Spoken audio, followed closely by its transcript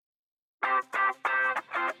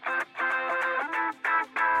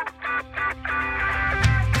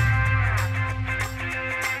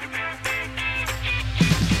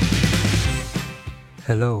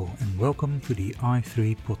Hello and welcome to the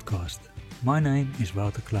i3 podcast. My name is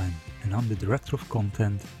Wouter Klein and I'm the Director of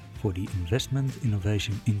Content for the Investment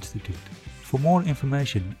Innovation Institute. For more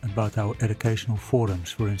information about our educational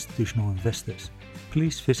forums for institutional investors,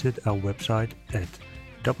 please visit our website at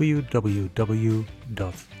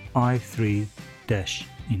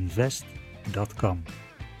www.i3-invest.com.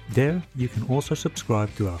 There you can also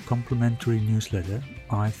subscribe to our complimentary newsletter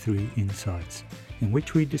i3 Insights, in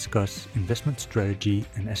which we discuss investment strategy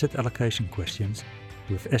and asset allocation questions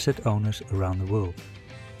with asset owners around the world.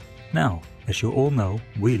 Now, as you all know,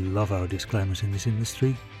 we love our disclaimers in this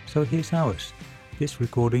industry, so here's ours. This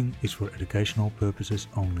recording is for educational purposes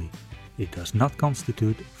only. It does not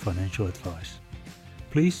constitute financial advice.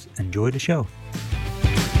 Please enjoy the show.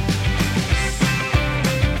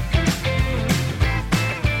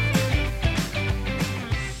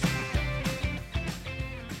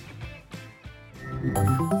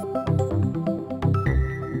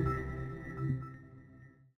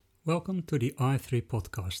 Welcome to the i3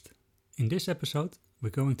 podcast. In this episode, we're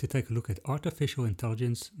going to take a look at artificial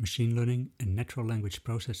intelligence, machine learning, and natural language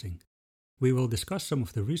processing. We will discuss some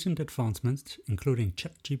of the recent advancements, including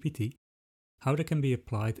ChatGPT, how they can be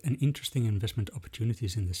applied, and interesting investment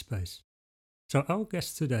opportunities in this space. So our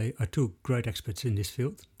guests today are two great experts in this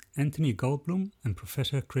field, Anthony Goldbloom and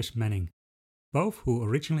Professor Chris Manning, both who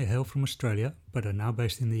originally hail from Australia but are now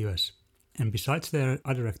based in the US. And besides their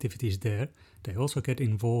other activities there, they also get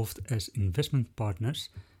involved as investment partners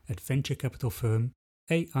at venture capital firm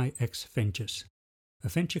AIX Ventures, a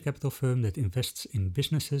venture capital firm that invests in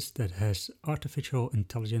businesses that has artificial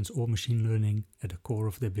intelligence or machine learning at the core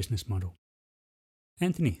of their business model.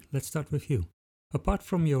 Anthony, let's start with you. Apart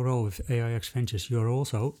from your role with AIX Ventures, you are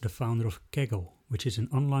also the founder of Kaggle, which is an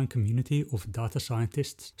online community of data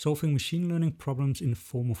scientists solving machine learning problems in the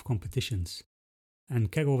form of competitions. And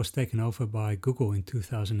Kaggle was taken over by Google in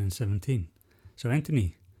 2017. So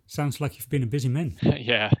Anthony, sounds like you've been a busy man.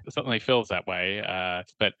 Yeah, it certainly feels that way,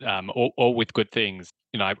 but all with good things.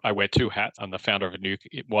 You know, I wear two hats. I'm the founder of the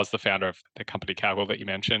company Kaggle that you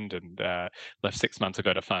mentioned, and left 6 months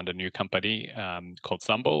ago to found a new company called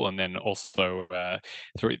Sumble, and then also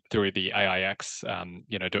through the AIX,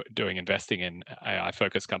 doing investing in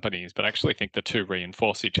AI-focused companies. But I actually think the two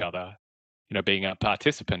reinforce each other. You know, being a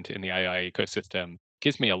participant in the AI ecosystem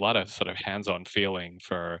gives me a lot of sort of hands-on feeling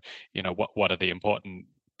for, what are the important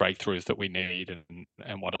breakthroughs that we need,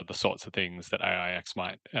 and what are the sorts of things that AIX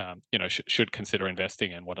might, should consider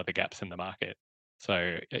investing in. What are the gaps in the market?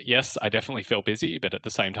 So yes, I definitely feel busy, but at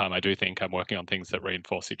the same time, I do think I'm working on things that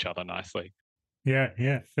reinforce each other nicely.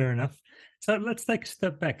 Yeah, fair enough. So let's take a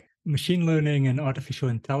step back. Machine learning and artificial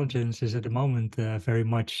intelligence is at the moment very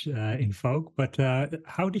much in vogue, but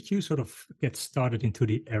how did you sort of get started into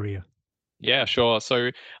the area? Yeah, sure.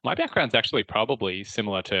 So my background's actually probably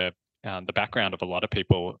similar to the background of a lot of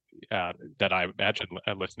people that I imagine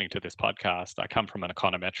are listening to this podcast. I come from an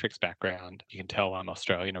econometrics background. You can tell I'm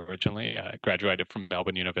Australian originally. I graduated from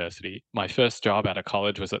Melbourne University. My first job out of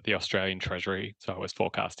college was at the Australian Treasury. So I was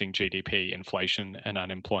forecasting GDP, inflation, and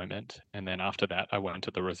unemployment. And then after that, I went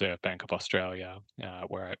to the Reserve Bank of Australia,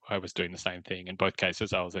 where I was doing the same thing. In both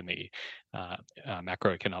cases, I was in the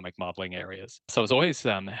macroeconomic modeling areas. So I was always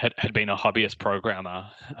had been a hobbyist programmer,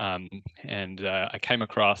 and I came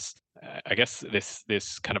across, I guess,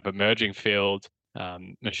 this kind of emerging field,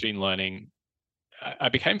 machine learning. I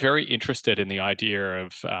became very interested in the idea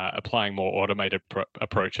of applying more automated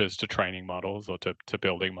approaches to training models, or to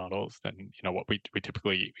building models, than what we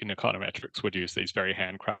typically in econometrics would use these very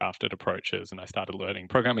handcrafted approaches. And I started learning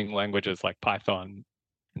programming languages like Python,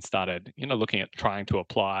 and started looking at trying to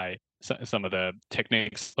apply some of the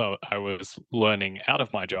techniques I was learning out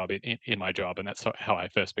of my job in my job. And that's how I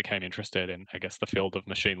first became interested in, I guess, the field of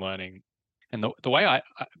machine learning. And the way I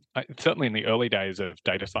certainly in the early days of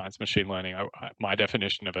data science, machine learning, my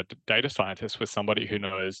definition of a data scientist was somebody who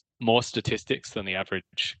knows more statistics than the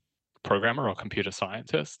average programmer or computer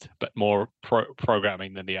scientist, but more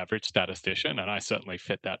programming than the average statistician. And I certainly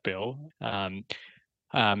fit that bill. And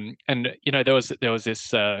there was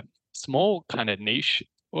this small kind of niche,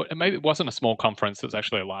 or maybe it wasn't a small conference. It was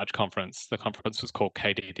actually a large conference. The conference was called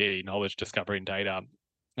KDD, Knowledge, Discovery, and Data.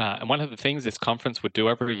 And one of the things this conference would do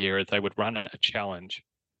every year is they would run a challenge.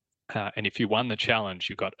 And if you won the challenge,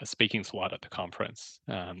 you got a speaking slot at the conference.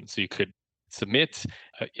 So you could submit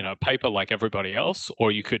a paper like everybody else,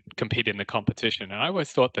 or you could compete in the competition. And I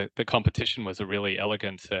always thought that the competition was a really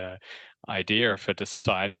elegant idea for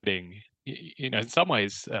deciding in some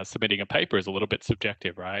ways, submitting a paper is a little bit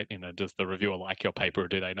subjective, right? Does the reviewer like your paper or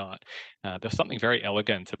do they not? There's something very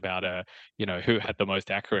elegant about who had the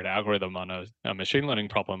most accurate algorithm on a machine learning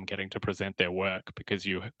problem getting to present their work, because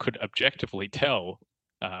you could objectively tell,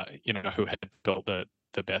 who had built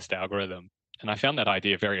the best algorithm. And I found that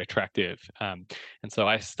idea very attractive. And so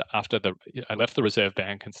I left the Reserve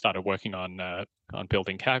Bank and started working on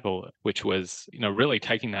building Kaggle, which was really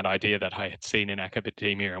taking that idea that I had seen in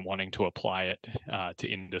academia and wanting to apply it to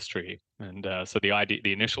industry. And so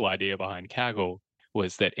the initial idea behind Kaggle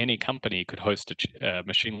was that any company could host a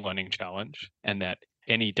machine learning challenge, and that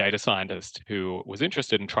any data scientist who was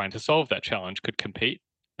interested in trying to solve that challenge could compete.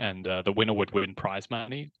 And the winner would win prize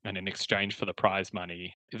money, and in exchange for the prize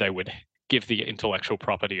money, they would give the intellectual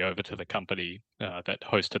property over to the company that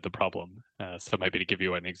hosted the problem. So maybe to give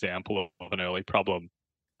you an example of an early problem,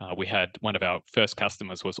 we had one of our first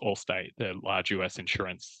customers was Allstate, the large US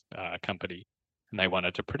insurance company. And they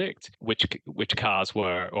wanted to predict which cars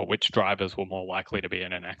were, or which drivers were more likely to be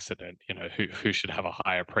in an accident, who should have a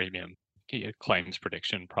higher premium. Claims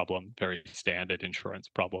prediction problem, very standard insurance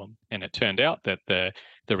problem. And it turned out that the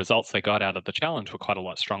results they got out of the challenge were quite a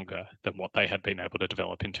lot stronger than what they had been able to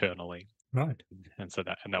develop internally. Right. And so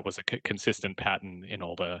that was a consistent pattern in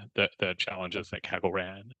all the challenges that Kaggle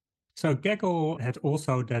ran. So Gaggle had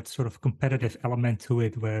also that sort of competitive element to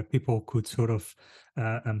it, where people could sort of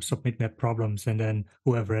submit their problems, and then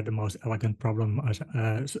whoever had the most elegant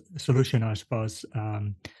solution, I suppose,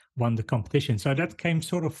 won the competition. So that came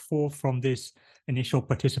sort of forth from this initial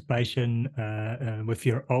participation with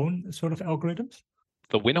your own sort of algorithms.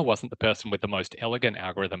 The winner wasn't the person with the most elegant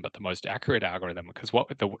algorithm, but the most accurate algorithm. Because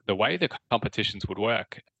the way the competitions would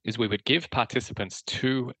work is we would give participants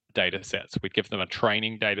two data sets. We'd give them a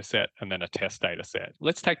training data set and then a test data set.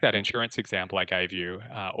 Let's take that insurance example I gave you.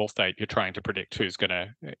 Allstate, you're trying to predict who's going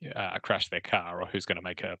to crash their car or who's going to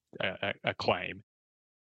make a claim.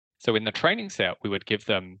 So in the training set, we would give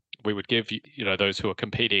those who are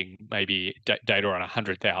competing maybe data on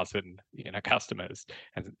 100,000 customers,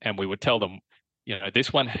 and we would tell them,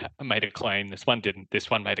 this one made a claim, this one didn't, this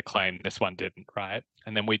one made a claim, this one didn't, right?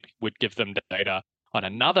 And then we'd give them data on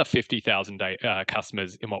another 50,000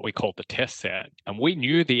 customers in what we called the test set. And we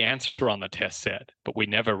knew the answer on the test set, but we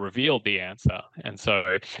never revealed the answer. And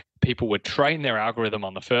so people would train their algorithm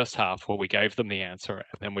on the first half where we gave them the answer,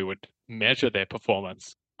 and then we would measure their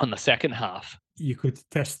performance on the second half. You could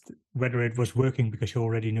test whether it was working because you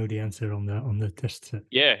already knew the answer on the test set.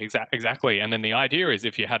 Yeah, exactly. And then the idea is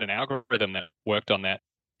if you had an algorithm that worked on that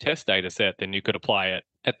test data set, then you could apply it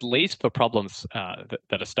at least for problems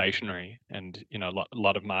that are stationary. And a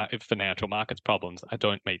lot of financial markets problems, I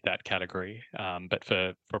don't meet that category. But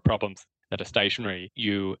for problems that are stationary,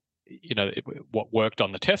 what worked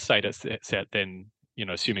on the test data set, then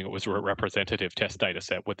assuming it was a representative test data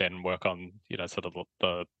set, would then work on sort of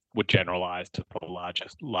would generalize to the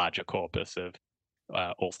larger corpus of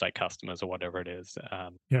Allstate customers or whatever it is.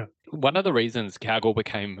 One of the reasons Kaggle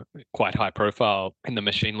became quite high profile in the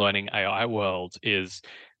machine learning AI world is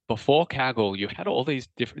before Kaggle, you had all these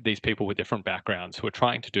people with different backgrounds who were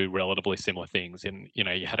trying to do relatively similar things. And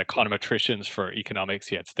you had econometricians for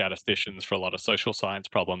economics, you had statisticians for a lot of social science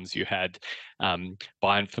problems, you had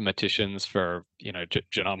bioinformaticians for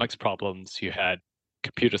genomics problems, you had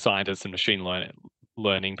computer scientists and machine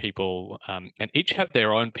learning people, and each had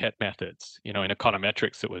their own pet methods. In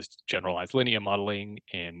econometrics, it was generalized linear modeling.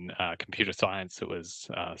 In computer science, it was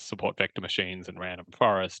support vector machines and random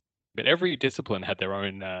forest. But every discipline had their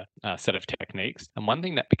own set of techniques. And one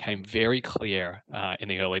thing that became very clear in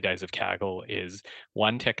the early days of Kaggle is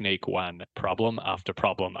one technique won problem after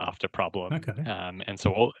problem after problem. Okay. And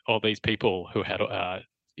so all these people who had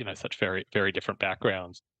such very, very different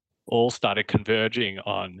backgrounds all started converging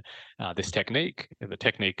on this technique. The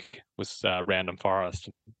technique was random forest.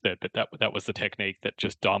 That was the technique that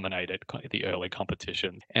just dominated the early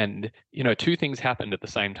competition. And two things happened at the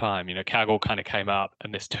same time. Kaggle kind of came up,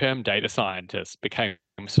 and this term data scientist became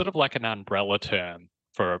sort of like an umbrella term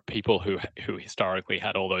for people who historically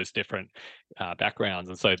had all those different backgrounds.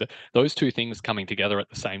 And so those two things coming together at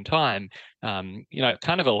the same time, it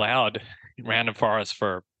kind of allowed random forest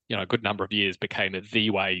for a good number of years became the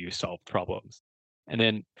way you solve problems. And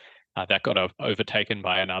then that got overtaken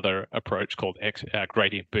by another approach called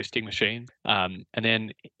gradient boosting machines. And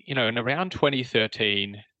then, in around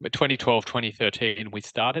 2012, 2013, we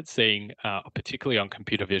started seeing, particularly on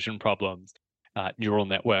computer vision problems, neural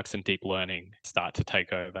networks and deep learning start to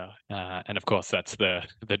take over. And of course, that's the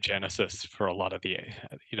genesis for a lot of the,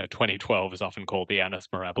 2012 is often called the annus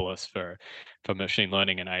mirabilis for machine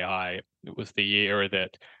learning and AI. It was the year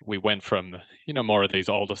that we went from, more of these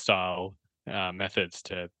older style methods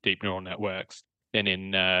to deep neural networks. Then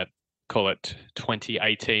in call it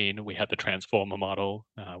 2018, we had the transformer model,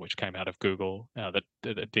 which came out of Google.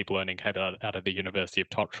 The deep learning came out of the University of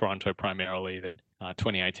Toronto primarily.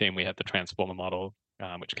 2018, we had the transformer model,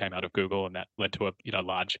 which came out of Google, and that led to a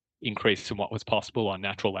large increase in what was possible on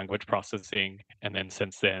natural language processing. And then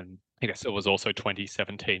since then, I guess it was also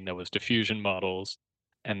 2017, there was diffusion models,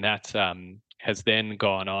 and that has then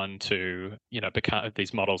gone on to, become,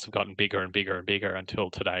 these models have gotten bigger and bigger and bigger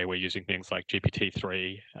until today we're using things like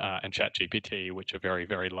GPT-3 and ChatGPT, which are very,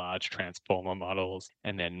 very large transformer models.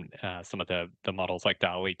 And then some of the models like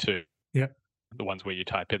DALL-E 2, Yeah. the ones where you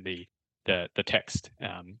type in the text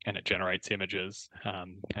and it generates images.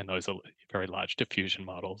 And those are very large diffusion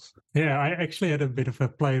models. Yeah, I actually had a bit of a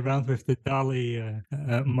play around with the DALL-E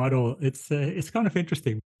model. It's kind of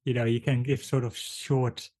interesting. You can give sort of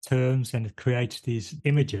short terms and it creates these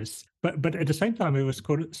images. But at the same time, it was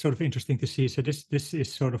sort of interesting to see. So this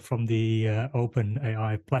is sort of from the Open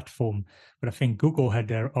AI platform, but I think Google had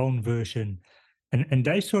their own version, and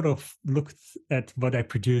they sort of looked at what I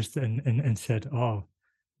produced and said, oh,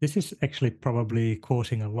 this is actually probably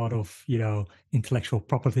causing a lot of intellectual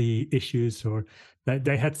property issues, or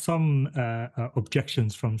they had some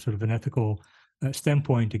objections from sort of an ethical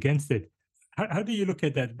standpoint against it. How do you look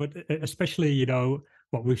at that? But especially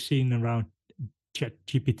what we've seen around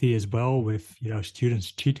ChatGPT as well, with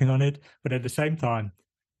students cheating on it. But at the same time,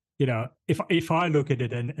 if I look at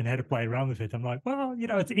it and had to play around with it, I'm like, well,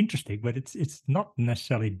 it's interesting, but it's not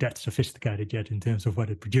necessarily that sophisticated yet in terms of what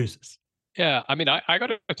it produces. Yeah, I mean, I got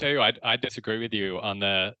to tell you, I disagree with you on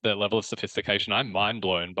the level of sophistication. I'm mind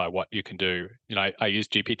blown by what you can do. I use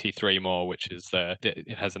GPT-3 more, which is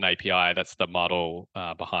it has an API that's the model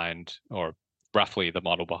behind, or roughly the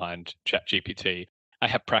model behind ChatGPT. I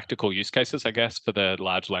have practical use cases, I guess, for the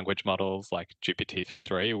large language models like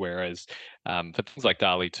GPT-3, whereas for things like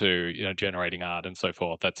DALL-E 2, generating art and so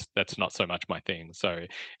forth, that's not so much my thing. So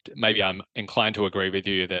maybe I'm inclined to agree with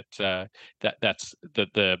you that that's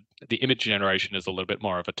the image generation is a little bit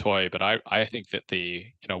more of a toy, but I think that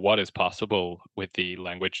what is possible with the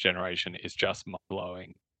language generation is just mind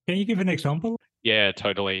blowing. Can you give an example? Yeah,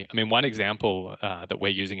 totally. I mean, one example that we're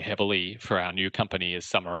using heavily for our new company is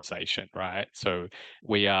summarization, right? So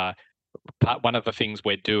one of the things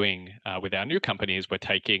we're doing with our new company is we're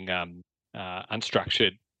taking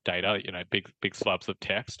unstructured data, big slabs of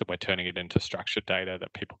text, and we're turning it into structured data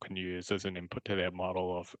that people can use as an input to their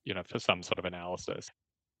model of, for some sort of analysis.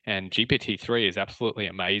 And GPT-3 is absolutely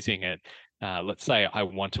amazing at, let's say I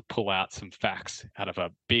want to pull out some facts out of a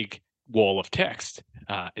big wall of text.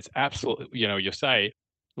 It's absolutely,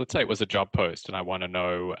 let's say it was a job post and I want to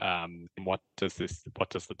know what does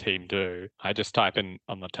the team do? I just type in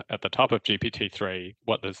at the top of GPT-3,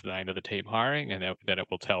 what is the name of the team hiring? And then it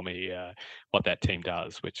will tell me what that team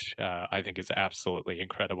does, which I think is absolutely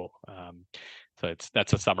incredible. So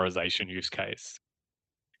that's a summarization use case.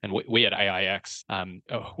 And we at AIX,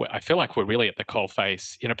 I feel like we're really at the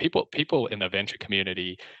coalface. People in the venture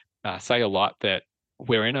community say a lot that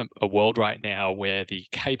we're in a world right now where the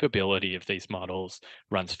capability of these models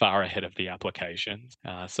runs far ahead of the applications.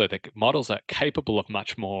 So the models are capable of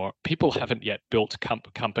much more. People haven't yet built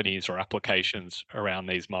companies or applications around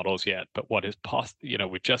these models yet, but what is possible,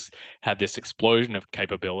 we've just had this explosion of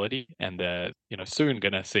capability, and soon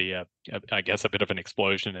going to see I guess a bit of an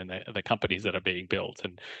explosion in the companies that are being built.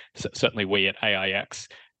 And certainly we at AIX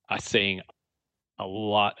are seeing a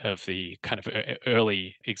lot of the kind of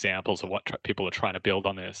early examples of what people are trying to build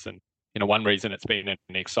on this. And one reason it's been an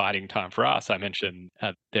exciting time for us, I mentioned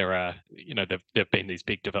there've been these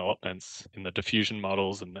big developments in the diffusion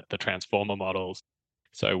models and the transformer models.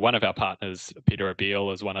 So one of our partners, Peter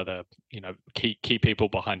Abil, is one of the key people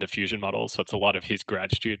behind diffusion models. So it's a lot of his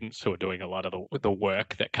grad students who are doing a lot of the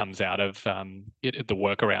work that comes out of the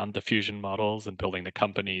work around diffusion models and building the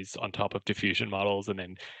companies on top of diffusion models. And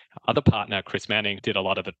then other partner, Chris Manning, did a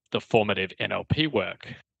lot of the formative NLP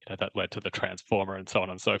work that led to the transformer and so on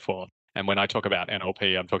and so forth. And when I talk about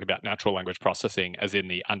NLP, I'm talking about natural language processing, as in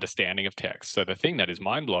the understanding of text. So the thing that is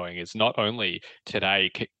mind-blowing is not only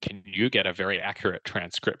today can you get a very accurate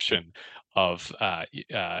transcription of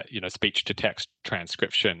speech to text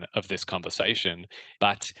transcription of this conversation,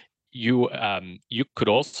 but you could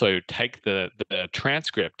also take the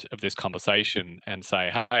transcript of this conversation and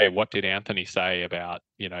say, hey, what did Anthony say about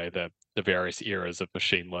the various eras of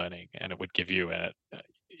machine learning? And it would give you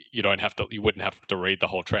you wouldn't have to read the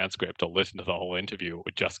whole transcript or listen to the whole interview. It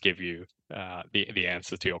would just give you the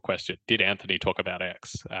answers to your question. Did Anthony talk about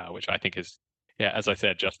X? Which I think is, yeah, as I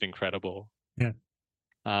said, just incredible. Yeah.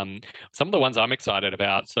 Some of the ones I'm excited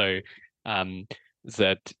about. So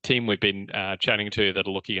that team we've been chatting to that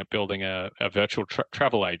are looking at building a virtual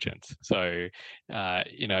travel agent. So,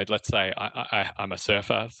 let's say I'm a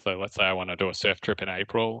surfer. So let's say I want to do a surf trip in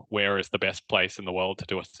April. Where is the best place in the world to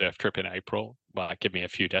do a surf trip in April? Well, give me a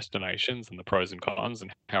few destinations and the pros and cons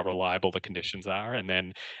and how reliable the conditions are. And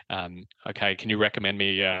then, okay, can you recommend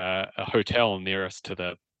me a hotel nearest to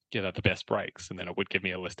the best breaks? And then it would give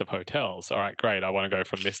me a list of hotels. All right, great. I want to go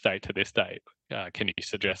from this date to this date. Can you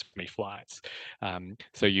suggest me flights?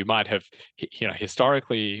 So you might have,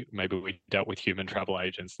 historically, maybe we dealt with human travel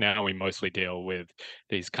agents. Now we mostly deal with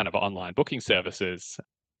these kind of online booking services.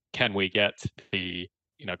 Can we get the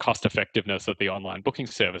cost effectiveness of the online booking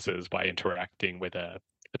services by interacting with a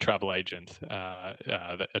travel agent, a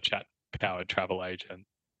chat powered travel agent?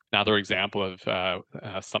 Another example of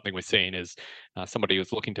something we're seeing is somebody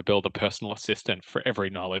who's looking to build a personal assistant for every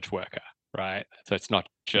knowledge worker, right? So it's not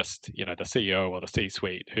just the CEO or the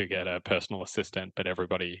C-suite who get a personal assistant, but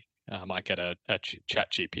everybody might get a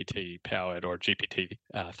Chat GPT powered or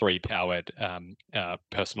GPT-3 powered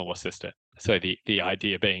personal assistant. So the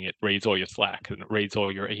idea being it reads all your Slack and it reads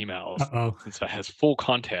all your emails, and so it has full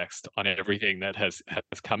context on everything that has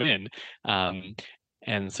come in,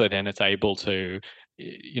 and so then it's able to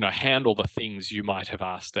handle the things you might have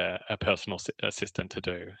asked a personal assistant to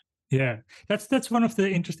do. Yeah, that's one of the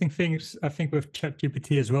interesting things I think with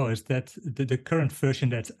ChatGPT as well, is that the current version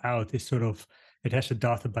that's out is it has a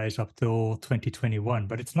database up till 2021,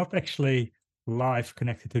 but it's not actually live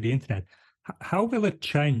connected to the internet. How will it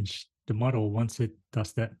change the model once it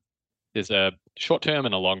does that? There's a short-term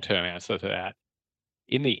and a long-term answer to that.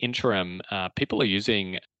 In the interim, people are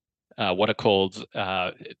using what are called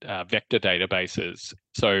vector databases.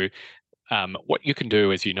 So what you can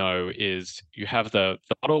do, as you know, is you have the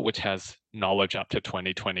model which has knowledge up to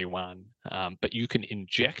 2021, but you can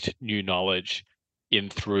inject new knowledge in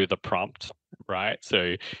through the prompt, right?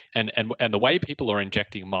 So, and the way people are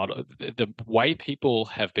injecting the way people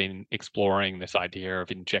have been exploring this idea of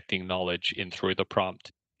injecting knowledge in through the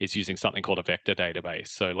prompt is using something called a vector database.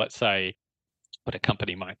 So let's say what a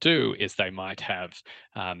company might do is they might have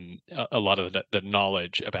a lot of the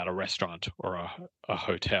knowledge about a restaurant or a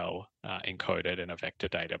hotel encoded in a vector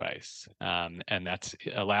database. And that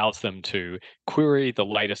allows them to query the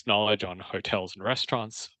latest knowledge on hotels and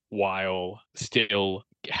restaurants while still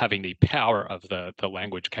having the power of the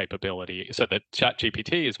language capability. So that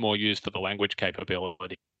ChatGPT is more used for the language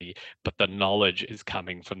capability, but the knowledge is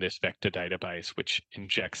coming from this vector database, which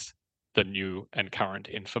injects the new and current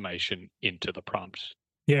information into the prompt.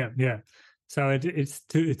 Yeah. So it's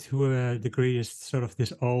to a degree is sort of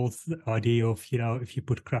this old idea of, if you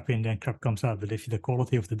put crap in, then crap comes out. But if the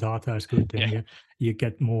quality of the data is good, then you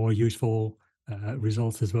get more useful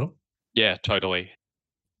results as well. Yeah, totally.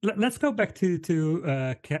 Let's go back to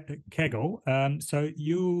Kaggle. So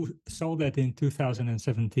you sold that in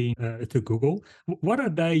 2017 to Google. What are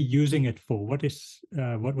they using it for? What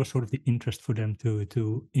was sort of the interest for them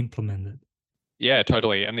to implement it? Yeah,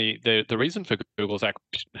 totally. And the reason for Google's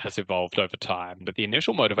acquisition has evolved over time. But the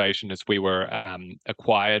initial motivation is we were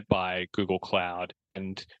acquired by Google Cloud.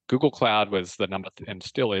 And Google Cloud was and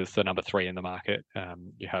still is the number 3 in the market.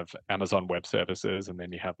 You have Amazon Web Services, and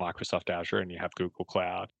then you have Microsoft Azure, and you have Google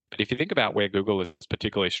Cloud. But if you think about where Google is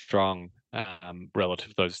particularly strong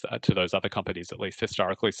relative to those other companies, at least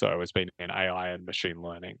historically so, has been in AI and machine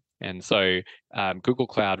learning. And so Google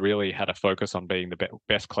Cloud really had a focus on being the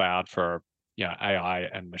best cloud for AI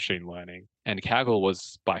and machine learning. And Kaggle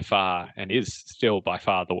was by far, and is still by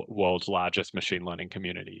far, the world's largest machine learning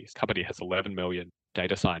community. The company has 11 million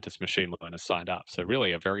data scientists, machine learners signed up. So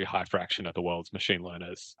really a very high fraction of the world's machine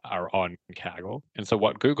learners are on Kaggle. And so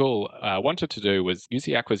what Google wanted to do was use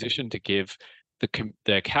the acquisition to give the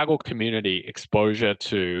Kaggle community exposure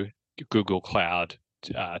to Google Cloud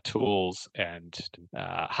tools and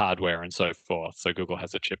hardware and so forth. So Google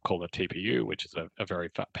has a chip called a TPU, which is a very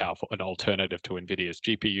powerful, an alternative to NVIDIA's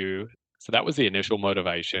GPU. So that was the initial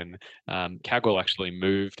motivation. Kaggle actually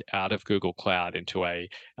moved out of Google Cloud into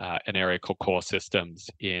an area called Core Systems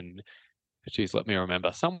let me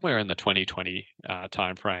remember, somewhere in the 2020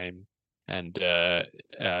 timeframe. And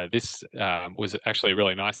this was actually a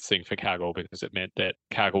really nice thing for Kaggle, because it meant that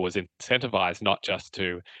Kaggle was incentivized not just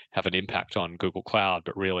to have an impact on Google Cloud,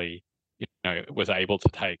 but really, was able to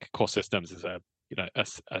take Core Systems as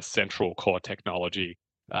a central core technology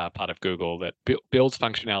part of Google that builds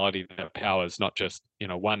functionality that powers not just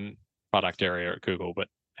one product area at Google, but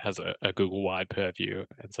has a Google-wide purview,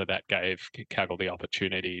 and so that gave Kaggle the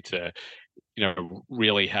opportunity to,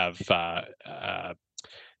 really have an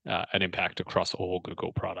impact across all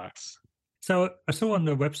Google products. So I saw on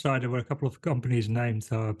the website there were a couple of companies named,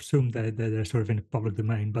 so I presume they're sort of in the public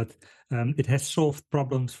domain, but it has solved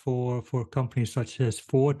problems for companies such as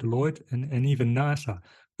Ford, Deloitte, and even NASA.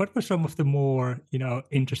 What were some of the more,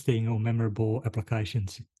 interesting or memorable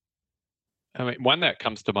applications? I mean, one that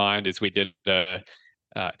comes to mind is we did I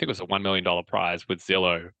think it was a $1 million prize with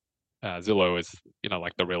Zillow. Zillow is,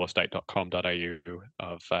 like the realestate.com.au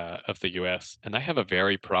of the US, and they have a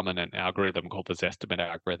very prominent algorithm called the Zestimate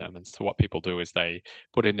algorithm. And so what people do is they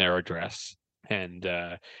put in their address, and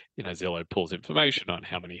Zillow pulls information on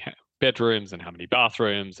how many bedrooms and how many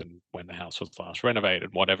bathrooms and when the house was last renovated,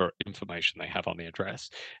 whatever information they have on the address,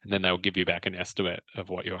 and then they'll give you back an estimate of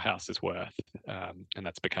what your house is worth. And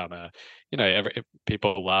that's become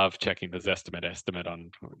people love checking the Zestimate estimate on,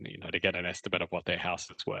 to get an estimate of what their house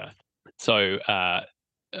is worth. So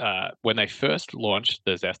when they first launched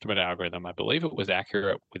the Zestimate algorithm, I believe it was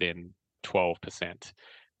accurate within 12%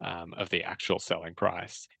 of the actual selling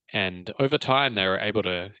price. And over time, they were able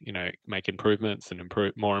to, make improvements and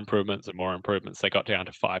improve more improvements and more improvements. They got down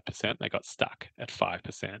to 5%. They got stuck at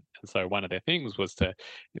 5%. And so one of their things was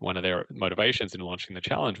one of their motivations in launching the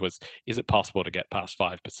challenge was, is it possible to get past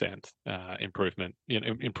 5% improvement,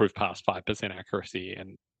 improve past 5% accuracy?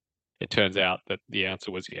 And it turns out that the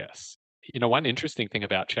answer was yes. One interesting thing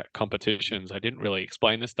about chat competitions, I didn't really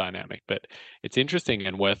explain this dynamic, but it's interesting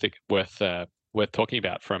and worth talking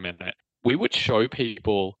about for a minute. We would show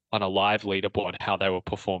people on a live leaderboard how they were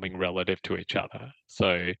performing relative to each other.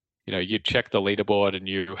 So, you'd check the leaderboard and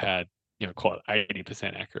you had, call it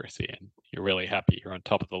 80% accuracy, and you're really happy, you're on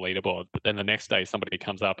top of the leaderboard. But then the next day somebody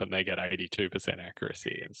comes up and they get 82%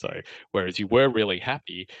 accuracy. And so whereas you were really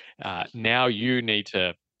happy, now you need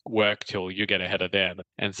to work till you get ahead of them.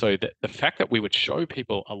 And so the fact that we would show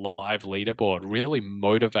people a live leaderboard really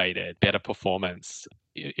motivated better performance.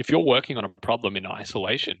 If you're working on a problem in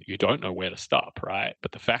isolation, you don't know where to stop, right?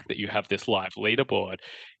 But the fact that you have this live leaderboard,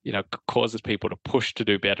 causes people to push to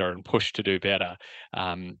do better and push to do better.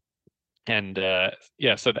 So that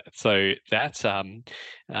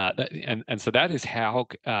is how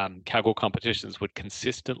Kaggle competitions would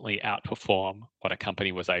consistently outperform what a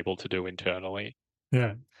company was able to do internally.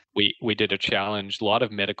 Yeah. We did a challenge, a lot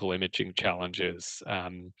of medical imaging challenges,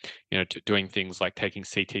 doing things like taking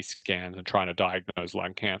CT scans and trying to diagnose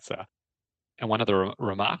lung cancer. And one of the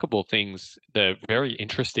remarkable things, the very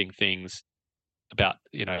interesting things about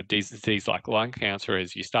disease like lung cancer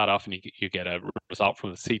is you start off and you get a result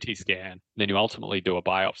from the CT scan, then you ultimately do a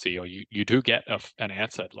biopsy, or you do get an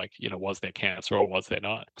answer like, was there cancer or was there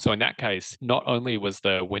not? So in that case, not only was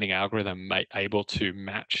the winning algorithm able to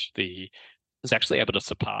match was actually able to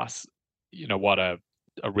surpass, what a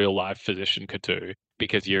real live physician could do,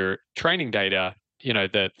 because your training data,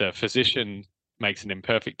 the physician makes an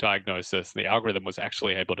imperfect diagnosis. The algorithm was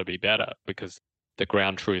actually able to be better because the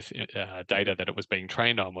ground truth data that it was being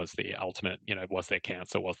trained on was the ultimate, was there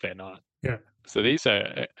cancer, was there not? Yeah. So these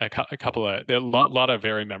are a couple of, there are a lot of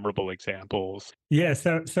very memorable examples. Yeah,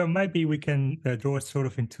 so maybe we can draw it sort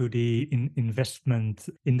of into the investment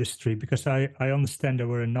industry, because I understand there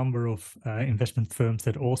were a number of investment firms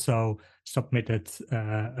that also submitted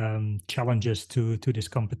challenges to this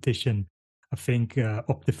competition. I think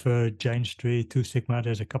Optiver, Jane Street, Two Sigma,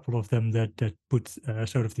 there's a couple of them that put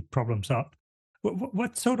sort of the problems up.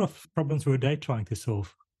 What sort of problems were they trying to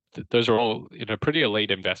solve? Those are all, pretty elite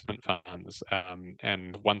investment funds.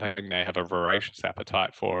 And one thing they have a voracious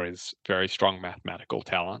appetite for is very strong mathematical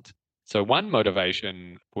talent. So one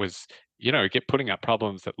motivation was, putting up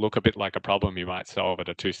problems that look a bit like a problem you might solve at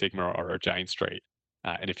a Two Sigma or a Jane Street.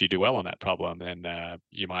 And if you do well on that problem, then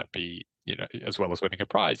you might be, as well as winning a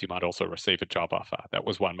prize, you might also receive a job offer. That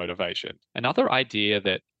was one motivation. Another idea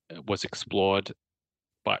that was explored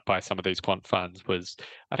by some of these quant funds was,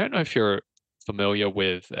 I don't know if you're familiar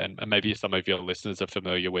with, and maybe some of your listeners are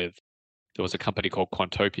familiar with, there was a company called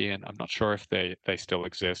Quantopian. I'm not sure if they still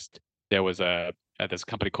exist. There's a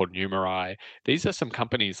company called Numerai. These are some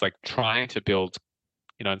companies like trying to build,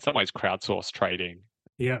 in some ways, crowdsourced trading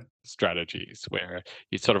strategies where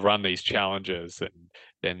you sort of run these challenges and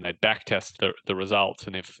then they backtest the results.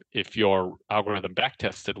 And if your algorithm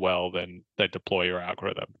backtested well, then they deploy your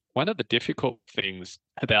algorithm. One of the difficult things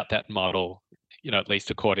about that model, at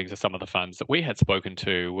least according to some of the funds that we had spoken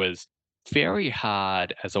to, was very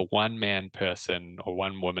hard as a one-man person or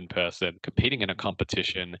one-woman person competing in a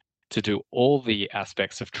competition to do all the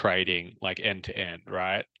aspects of trading like end to end,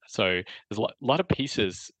 right? So there's a lot of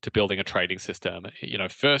pieces to building a trading system.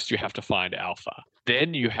 First you have to find alpha.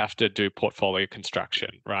 Then you have to do portfolio construction,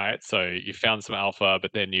 right? So you found some alpha,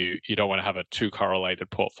 but then you don't want to have a too correlated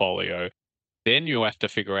portfolio. Then you have to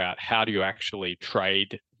figure out how do you actually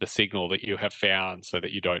trade the signal that you have found so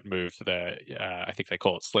that you don't move I think they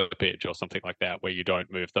call it slippage or something like that, where you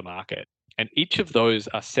don't move the market. And each of those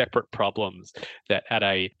are separate problems that at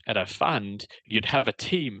a fund, you'd have a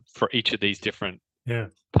team for each of these different Yeah.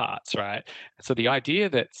 parts, right? So the idea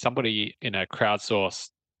that somebody in a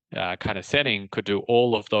crowdsourced kind of setting could do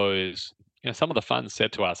all of those, some of the funds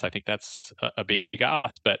said to us, I think that's a big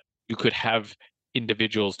ask, but you could have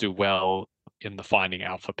individuals do well in the finding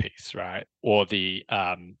alpha piece, right? Or the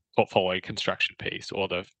portfolio construction piece, or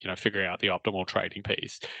the figuring out the optimal trading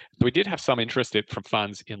piece. So we did have some interest from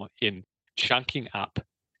funds in chunking up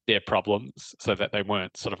their problems so that they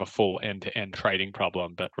weren't sort of a full end-to-end trading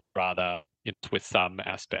problem, but rather with some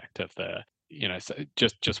aspect of so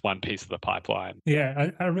just one piece of the pipeline. Yeah,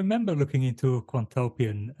 I remember looking into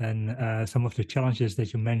Quantopian and some of the challenges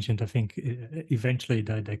that you mentioned. I think eventually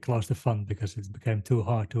they closed the fund because it became too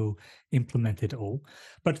hard to implement it all.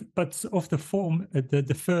 But of the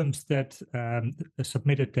the firms that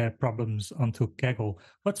submitted their problems onto Kaggle,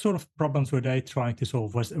 what sort of problems were they trying to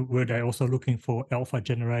solve? Were they also looking for alpha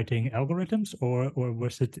generating algorithms, or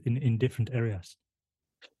was it in different areas?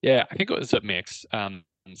 Yeah, I think it was a mix.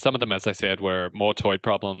 Some of them, as I said, were more toy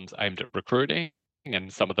problems aimed at recruiting,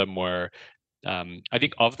 and some of them were, I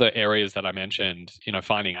think, of the areas that I mentioned,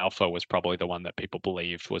 finding alpha was probably the one that people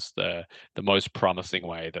believed was the most promising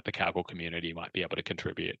way that the Kaggle community might be able to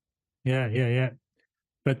contribute. Yeah.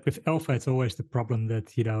 But with alpha, it's always the problem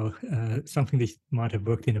that something that might have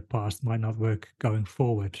worked in the past might not work going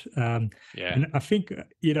forward. Yeah. And I think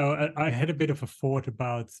I had a bit of a thought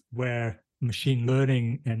about where machine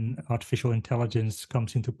learning and artificial intelligence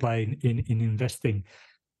comes into play in investing,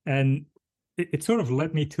 and it sort of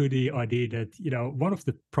led me to the idea that one of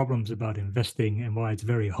the problems about investing and why it's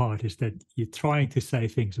very hard is that you're trying to say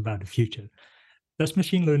things about the future. Does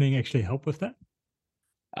machine learning actually help with that?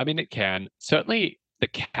 I mean, it can. Certainly, the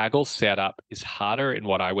Kaggle setup is harder in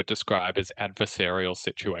what I would describe as adversarial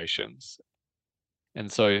situations.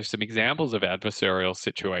 And so some examples of adversarial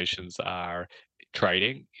situations are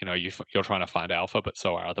trading. You're trying to find alpha, but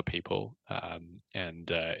so are other people,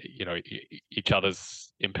 and each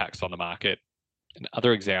other's impacts on the market. And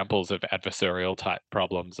other examples of adversarial type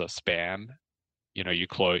problems are spam.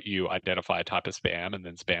 You identify a type of spam, and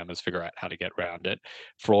then spammers figure out how to get around it.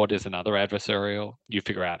 Fraud is another adversarial. You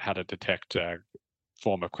figure out how to detect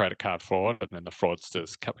form of credit card fraud, and then the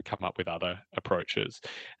fraudsters come up with other approaches.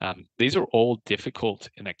 These are all difficult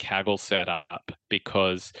in a Kaggle setup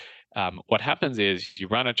because what happens is you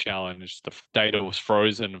run a challenge, the data was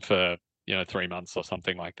frozen for 3 months or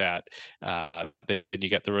something like that. Then you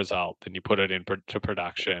get the result, then you put it into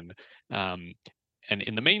production. And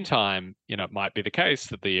in the meantime, it might be the case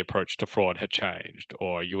that the approach to fraud had changed,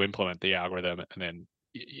 or you implement the algorithm and then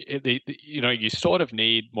you sort of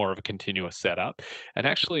need more of a continuous setup. And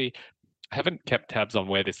actually, I haven't kept tabs on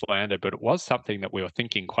where this landed, but it was something that we were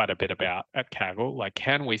thinking quite a bit about at Kaggle. Like,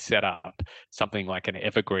 can we set up something like an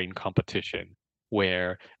evergreen competition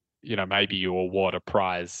where, maybe you award a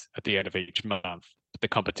prize at the end of each month, but the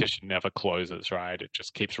competition never closes, right? It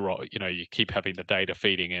just keeps you keep having the data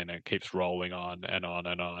feeding in and it keeps rolling on and on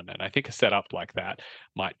and on. And I think a setup like that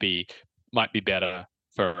might be better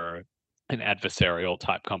for an adversarial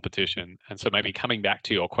type competition. And so maybe coming back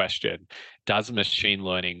to your question, does machine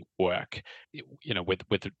learning work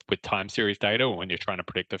with time series data when you're trying to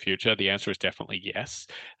predict the future? The answer is definitely yes.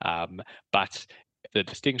 But the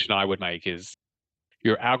distinction I would make is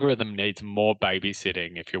your algorithm needs more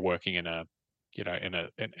babysitting if you're working in a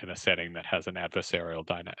in a setting that has an adversarial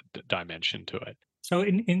dimension to it. So,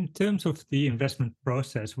 in terms of the investment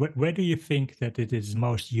process, where do you think that it is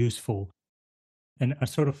most useful? And I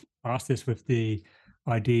sort of asked this with the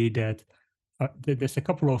idea that there's a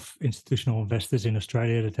couple of institutional investors in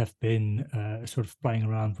Australia that have been sort of playing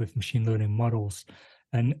around with machine learning models.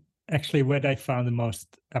 And actually, where they found the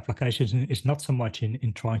most applications is not so much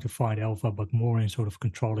in trying to find alpha, but more in sort of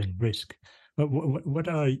controlling risk. But what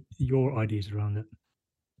are your ideas around it?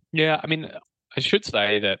 Yeah, I mean, I should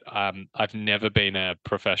say that I've never been a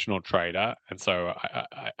professional trader, and so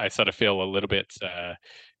I sort of feel a little bit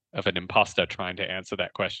of an imposter trying to answer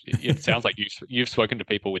that question. It sounds like you've spoken to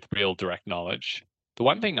people with real direct knowledge. The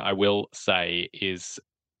one thing I will say is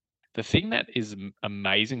the thing that is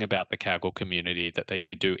amazing about the Kaggle community that they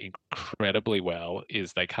do incredibly well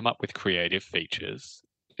is they come up with creative features.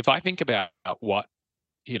 If I think about what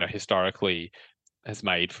historically has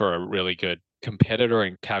made for a really good competitor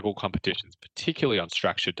in Kaggle competitions, particularly on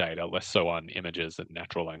structured data, less so on images and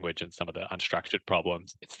natural language and some of the unstructured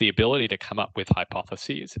problems. It's the ability to come up with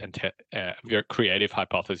hypotheses and very creative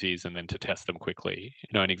hypotheses, and then to test them quickly.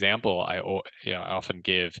 An example I often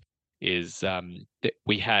give is that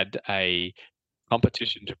we had a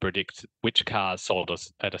competition to predict which cars sold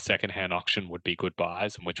us at a secondhand auction would be good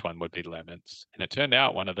buys and which one would be lemons. And it turned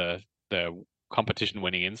out one of the competition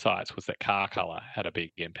winning insights was that car color had a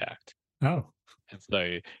big impact. Oh, And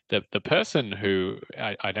so the person who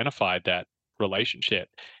identified that relationship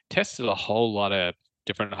tested a whole lot of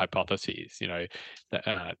different hypotheses.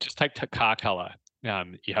 Just take car color.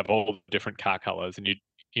 You have all different car colors, and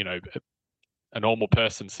you know a normal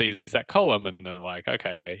person sees that column and they're like,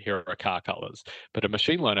 okay, here are car colors. But a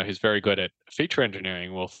machine learner who's very good at feature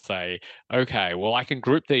engineering will say, okay, well, I can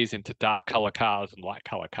group these into dark color cars and light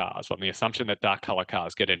color cars on the assumption that dark color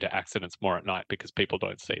cars get into accidents more at night because people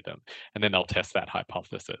don't see them. And then they'll test that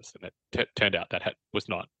hypothesis. And it turned out that was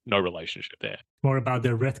no relationship there. more about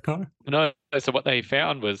the red car? No, so what they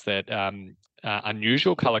found was that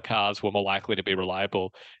unusual color cars were more likely to be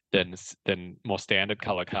reliable than more standard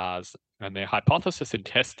color cars. And their hypothesis in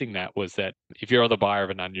testing that was that if you're the buyer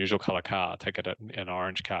of an unusual color car, take an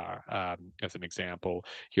orange car as an example,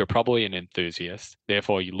 you're probably an enthusiast.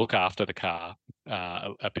 Therefore, you look after the car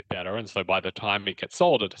a bit better. And so by the time it gets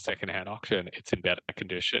sold at a secondhand auction, it's in better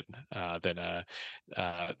condition than a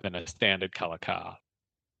standard color car.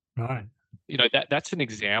 Right. That's an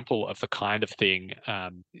example of the kind of thing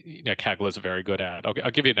Kagglers are very good at.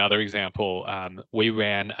 I'll give you another example. We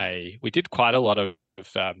did quite a lot of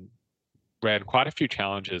ran quite a few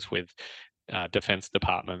challenges with defense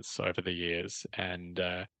departments over the years, and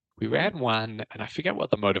we ran one, and I forget what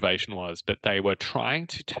the motivation was, but they were trying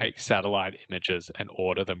to take satellite images and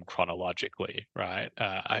order them chronologically, right?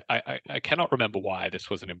 I cannot remember why this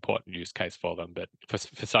was an important use case for them, but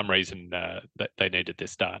for some reason that they needed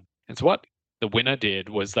this done. And so what the winner did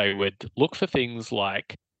was they would look for things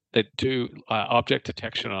like they do object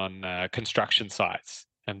detection on construction sites,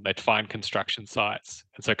 and they'd find construction sites.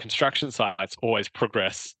 And so construction sites always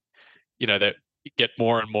progress, that get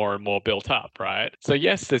more and more and more built up, right? So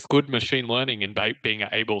yes, there's good machine learning in being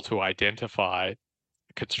able to identify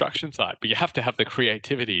a construction site, but you have to have the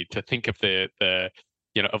creativity to think of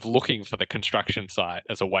of looking for the construction site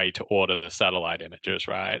as a way to order the satellite images,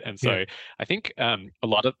 right? And so I think a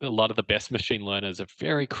lot of the best machine learners are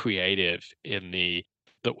very creative in the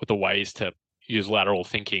ways to use lateral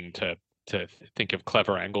thinking to think of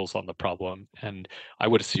clever angles on the problem. And I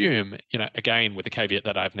would assume, again, with the caveat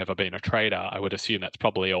that I've never been a trader, I would assume that's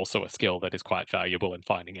probably also a skill that is quite valuable in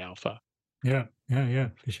finding alpha. Yeah,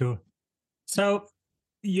 for sure. So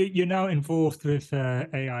you're now involved with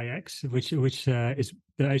AIX, which is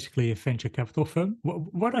basically a venture capital firm.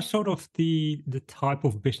 What are sort of the type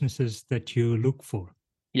of businesses that you look for?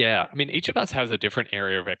 Yeah, I mean, each of us has a different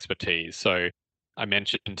area of expertise. So I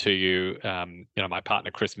mentioned to you, my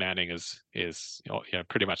partner Chris Manning is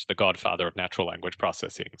pretty much the godfather of natural language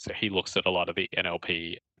processing. So he looks at a lot of the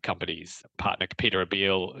NLP companies. Partner Peter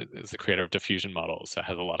Abbeel is the creator of diffusion models, so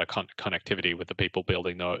has a lot of connectivity with the people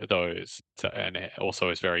building those. So, and also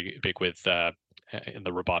is very big with in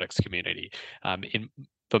the robotics community.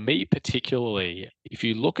 For me particularly, if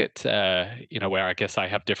you look at where I guess I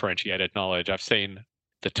have differentiated knowledge, I've seen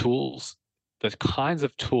the kinds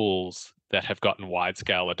of tools that have gotten wide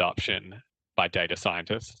scale adoption by data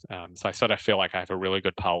scientists. So I sort of feel like I have a really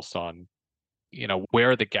good pulse on,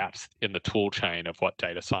 where are the gaps in the tool chain of what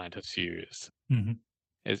data scientists use. Mm-hmm.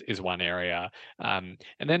 Is one area. And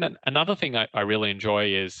then another thing I really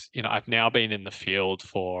enjoy is, I've now been in the field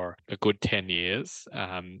for a good 10 years.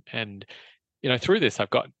 And through this,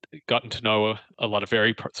 I've gotten to know a lot of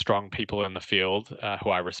very strong people in the field who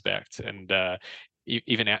I respect. And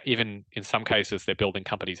even in some cases, they're building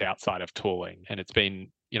companies outside of tooling, and it's been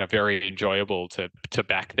very enjoyable to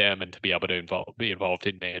back them and to be able to be involved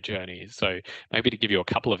in their journeys. So maybe to give you a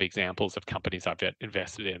couple of examples of companies I've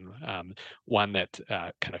invested in, one that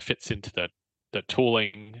kind of fits into the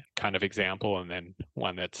tooling kind of example, and then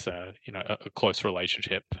one that's a close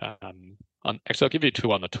relationship. Actually, I'll give you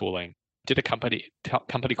two on the tooling. Did a company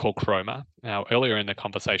called Chroma. Now, earlier in the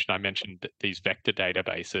conversation, I mentioned these vector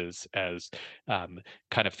databases as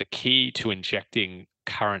kind of the key to injecting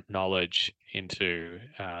current knowledge into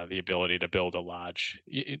the ability to build a large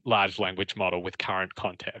language model with current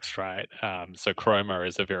context, right? So Chroma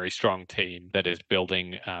is a very strong team that is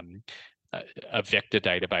building a vector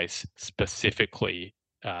database specifically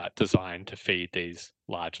designed to feed these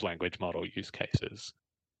large language model use cases.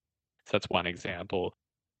 So that's one example.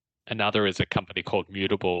 Another is a company called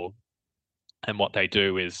Mutable. And what they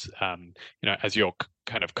do is, as you're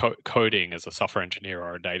kind of coding as a software engineer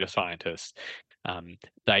or a data scientist,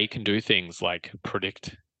 they can do things like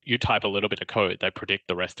predict. You type a little bit of code, they predict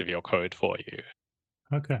the rest of your code for you.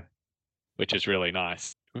 Okay. Which is really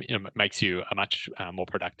nice. It makes you a much more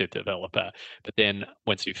productive developer. But then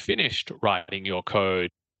once you've finished writing your code,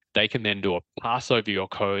 they can then do a pass over your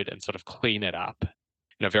code and sort of clean it up.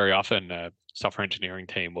 Very often a software engineering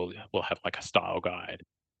team will have like a style guide.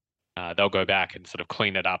 They'll go back and sort of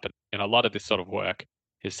clean it up. And a lot of this sort of work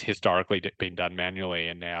has historically been done manually,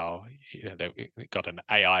 and now they've got an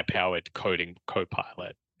AI-powered coding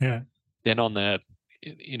copilot. Yeah. Then on the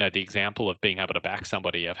example of being able to back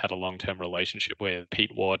somebody, I've had a long-term relationship with Pete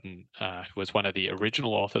Warden, who was one of the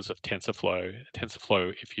original authors of TensorFlow.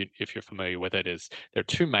 TensorFlow, if you're familiar with it, there are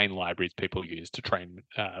two main libraries people use to train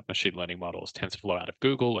machine learning models: TensorFlow out of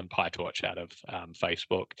Google and PyTorch out of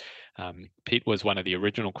Facebook. Pete was one of the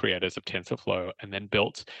original creators of TensorFlow, and then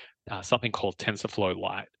built something called TensorFlow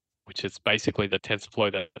Lite, which is basically the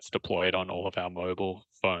TensorFlow that's deployed on all of our mobile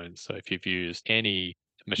phones. So if you've used any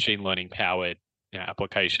machine learning powered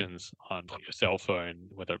applications on your cell phone,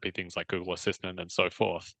 whether it be things like Google Assistant and so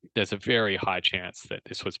forth, there's a very high chance that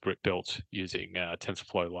this was built using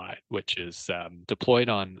TensorFlow Lite, which is deployed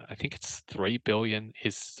on, I think it's 3 billion.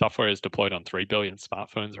 His software is deployed on 3 billion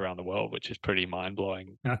smartphones around the world, which is pretty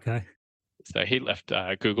mind-blowing. Okay. So he left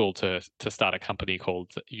Google to start a company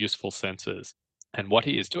called Useful Sensors. And what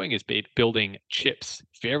he is doing is building chips,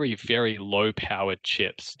 very, very low-powered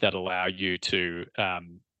chips that allow you to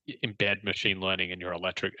embed machine learning in your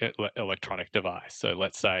electronic device. So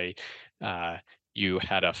let's say you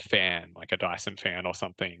had a fan, like a Dyson fan or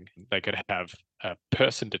something. They could have a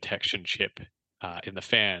person detection chip in the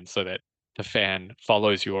fan, so that the fan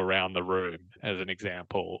follows you around the room, as an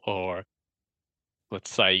example. Or let's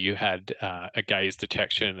say you had a gaze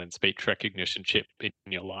detection and speech recognition chip in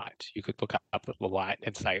your light. You could look up at the light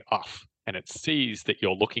and say off, and it sees that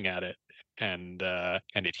you're looking at it, and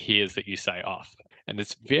it hears that you say off. And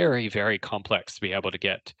it's very, very complex to be able to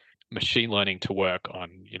get machine learning to work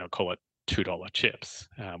on, call it $2 chips,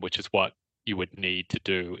 which is what you would need to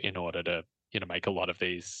do in order to make a lot of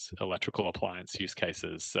these electrical appliance use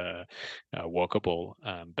cases workable.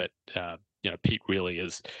 But Pete really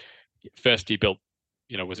is, first he built,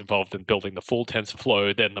 was involved in building the full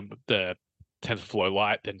TensorFlow, then the TensorFlow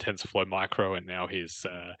Lite, then TensorFlow Micro, and now he's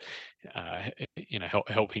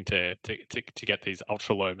helping to get these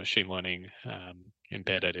ultra low machine learning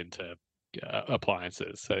embedded into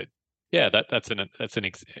appliances. So yeah,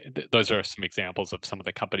 those are some examples of some of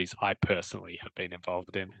the companies I personally have been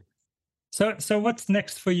involved in. So what's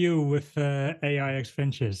next for you with AIX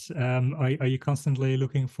Ventures? Are you constantly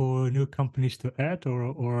looking for new companies to add,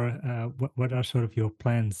 or what are sort of your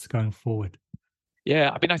plans going forward?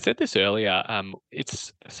 Yeah, I mean, I said this earlier.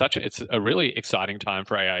 It's a really exciting time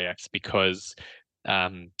for AIX because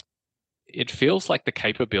it feels like the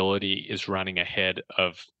capability is running ahead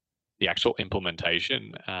of the actual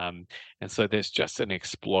implementation, and so there's just an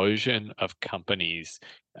explosion of companies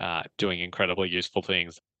doing incredibly useful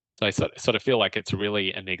things. So I sort of feel like it's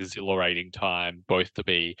really an exhilarating time, both to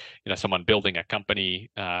be, someone building a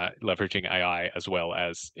company leveraging AI, as well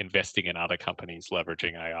as investing in other companies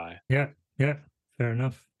leveraging AI. Yeah, fair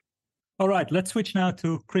enough. All right, let's switch now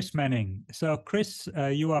to Chris Manning. So Chris,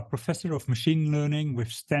 you are professor of machine learning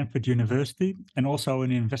with Stanford University and also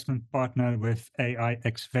an investment partner with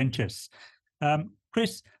AIX Ventures.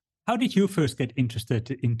 Chris, how did you first get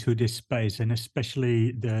interested into this space, and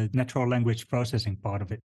especially the natural language processing part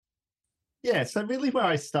of it? Yeah, so really where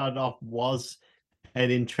I started off was an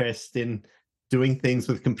interest in doing things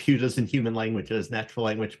with computers and human languages, natural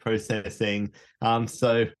language processing.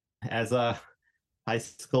 So as a high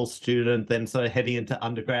school student, then sort of heading into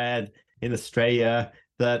undergrad in Australia,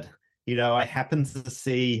 that, I happened to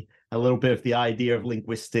see a little bit of the idea of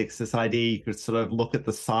linguistics, this idea you could sort of look at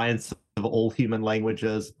the science of all human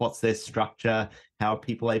languages, what's their structure, how are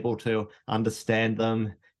people able to understand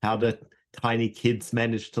them, how do tiny kids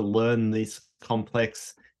manage to learn these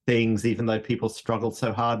complex things, even though people struggled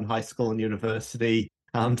so hard in high school and university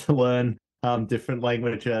to learn different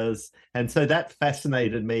languages. And so that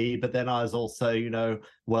fascinated me. But then I was also,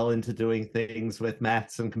 well into doing things with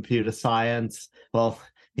maths and computer science. Well,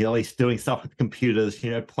 at least doing stuff with computers,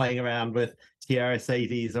 playing around with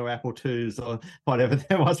TRS-80s or Apple IIs or whatever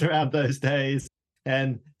there was around those days.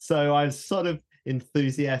 And so I was sort of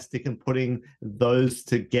enthusiastic in putting those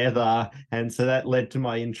together. And so that led to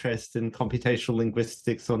my interest in computational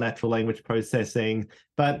linguistics or natural language processing.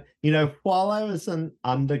 But, while I was an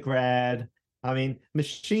undergrad, I mean,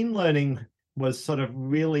 machine learning was sort of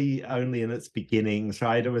really only in its beginnings,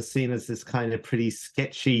 right? It was seen as this kind of pretty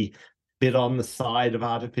sketchy bit on the side of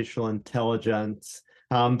artificial intelligence.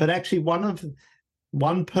 But actually,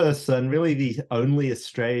 one person, really the only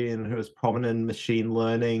Australian who was prominent in machine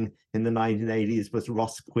learning in the 1980s, was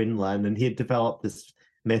Ross Quinlan, and he had developed this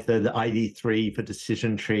method, ID3, for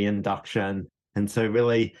decision tree induction. And so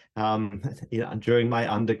really, during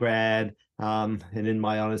my undergrad and in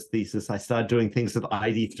my honors thesis, I started doing things with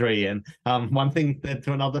ID3, and one thing led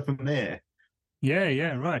to another from there.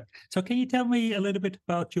 Yeah, right. So can you tell me a little bit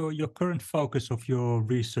about your current focus of your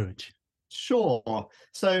research? Sure.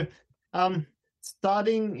 So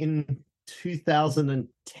starting in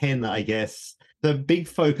 2010, I guess, the big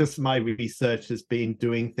focus of my research has been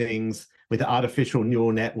doing things with artificial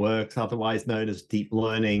neural networks, otherwise known as deep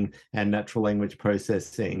learning and natural language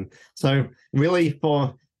processing. So really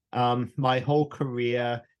for my whole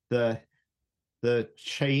career, the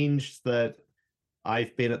change that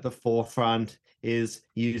I've been at the forefront is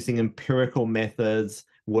using empirical methods,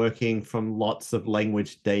 working from lots of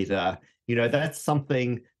language data. That's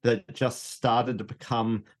something that just started to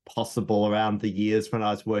become possible around the years when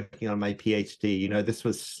I was working on my PhD. This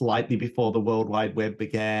was slightly before the World Wide Web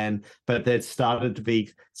began, but there started to be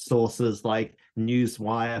sources like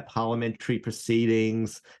Newswire, parliamentary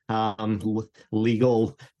proceedings,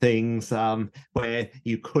 legal things, where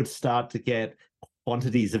you could start to get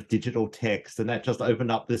quantities of digital text, and that just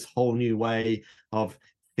opened up this whole new way of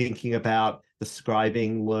thinking about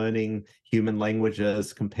describing, learning human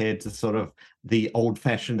languages compared to sort of the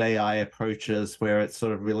old-fashioned AI approaches where it's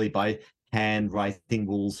sort of really by hand writing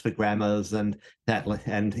rules for grammars and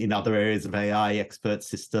in other areas of AI, expert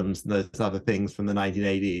systems and those other things from the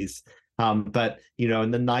 1980s. But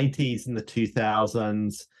in the 90s and the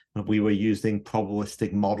 2000s, we were using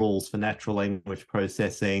probabilistic models for natural language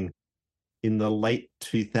processing. In the late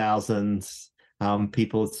 2000s,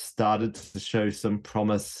 people started to show some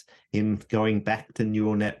promise in going back to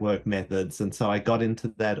neural network methods. And so I got into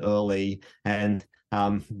that early, and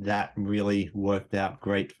that really worked out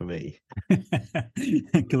great for me.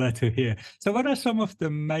 Glad to hear. So what are some of the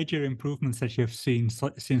major improvements that you've seen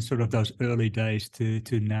since sort of those early days to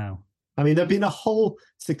now? I mean, there've been a whole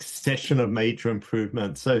succession of major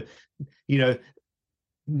improvements. So,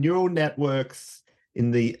 neural networks in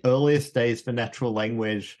the earliest days for natural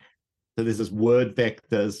language, so this is word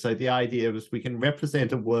vectors. So the idea was we can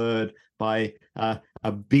represent a word by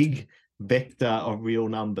a big vector of real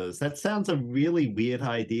numbers. That sounds a really weird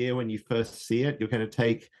idea when you first see it. You're going to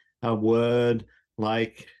take a word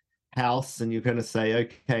like house and you're going to say,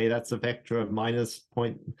 okay, that's a vector of minus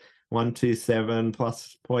 0.127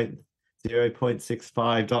 plus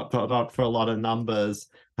 0.65 ... for a lot of numbers.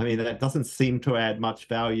 I mean, that doesn't seem to add much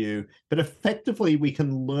value, but effectively we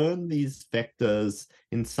can learn these vectors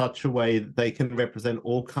in such a way that they can represent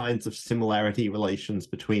all kinds of similarity relations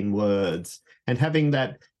between words. And having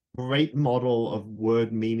that great model of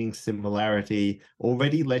word meaning similarity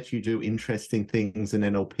already lets you do interesting things in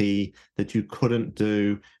NLP that you couldn't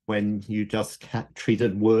do when you just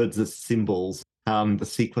treated words as symbols, the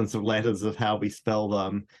sequence of letters of how we spell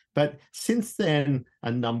them. But since then,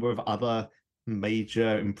 a number of other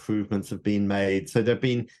major improvements have been made. So there have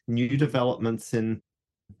been new developments in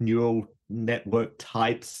neural network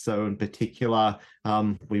types. So in particular,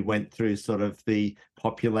 we went through sort of the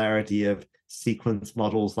popularity of sequence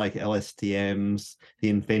models like LSTMs, the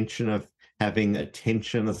invention of having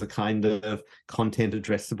attention as a kind of content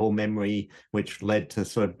addressable memory, which led to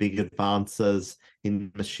sort of big advances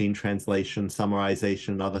in machine translation, summarization,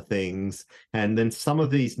 and other things. And then some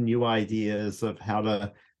of these new ideas of how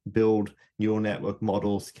to build neural network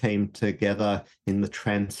models came together in the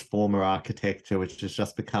transformer architecture, which has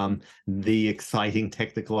just become the exciting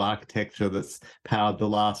technical architecture that's powered the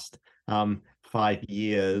last 5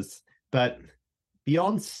 years. But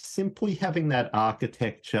beyond simply having that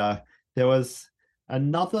architecture, there was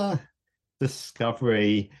another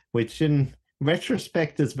discovery, which in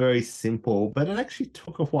retrospect is very simple, but it actually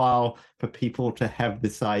took a while for people to have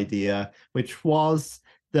this idea, which was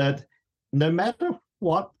that no matter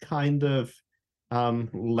what kind of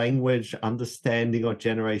language understanding or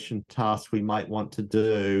generation task we might want to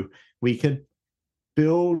do, we could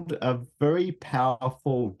build a very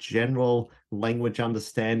powerful general language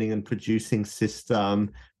understanding and producing system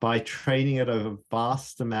by training it over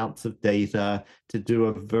vast amounts of data to do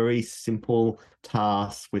a very simple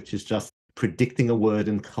task, which is just predicting a word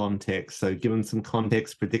in context. So given some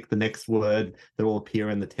context, predict the next word that will appear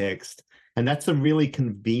in the text. And that's a really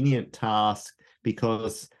convenient task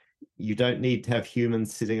because you don't need to have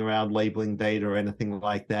humans sitting around labeling data or anything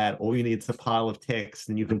like that. All you need is a pile of text,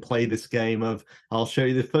 and you can play this game of, I'll show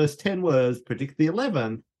you the first 10 words, predict the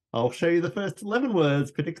 11th. I'll show you the first 11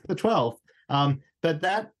 words, predict the 12th. But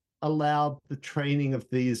that allowed the training of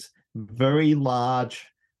these very large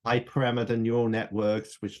high-parameter neural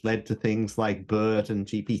networks, which led to things like BERT and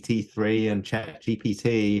GPT-3 and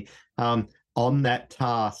ChatGPT on that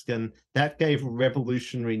task. And that gave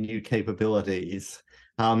revolutionary new capabilities.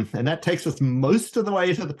 And that takes us most of the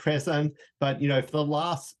way to the present. But, for the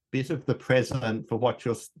last bit of the present, for what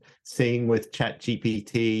you're seeing with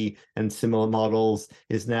ChatGPT and similar models,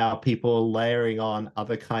 is now people layering on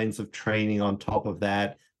other kinds of training on top of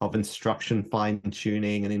that, of instruction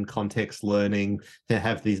fine-tuning and in-context learning, to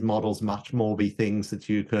have these models much more be things that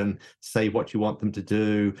you can say what you want them to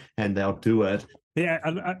do, and they'll do it. Yeah,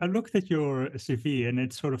 I looked at your CV, and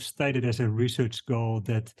it's sort of stated as a research goal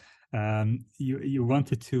that you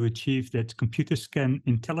wanted to achieve that computers can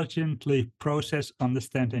intelligently process,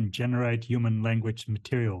 understand, and generate human language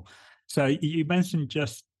material. So you mentioned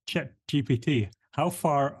just ChatGPT. How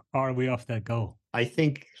far are we off that goal? I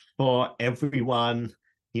think for everyone,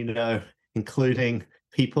 including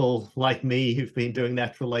people like me who've been doing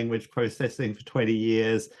natural language processing for 20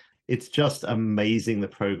 years, it's just amazing the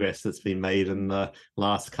progress that's been made in the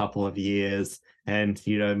last couple of years. And,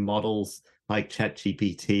 models like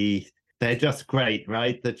ChatGPT, they're just great,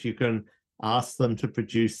 right? That you can ask them to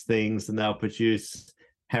produce things, and they'll produce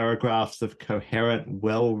paragraphs of coherent,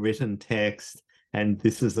 well-written text. And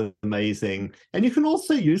this is amazing. And you can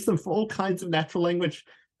also use them for all kinds of natural language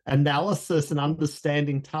analysis and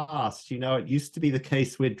understanding tasks. It used to be the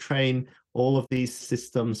case we'd train all of these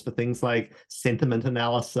systems for things like sentiment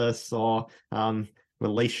analysis or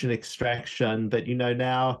relation extraction. But,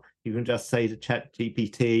 now you can just say to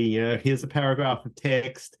ChatGPT, here's a paragraph of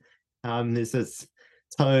text. Is this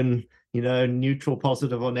tone, neutral,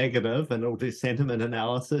 positive, or negative? And it'll do sentiment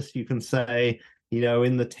analysis. You can say,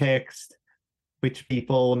 in the text, which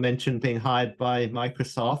people mentioned being hired by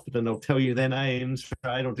Microsoft, and it'll tell you their names,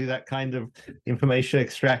 right? It'll do that kind of information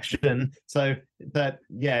extraction. So that,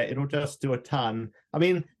 it'll just do a ton. I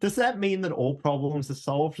mean, does that mean that all problems are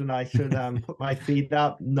solved and I should put my feet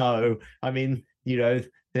up? No. I mean,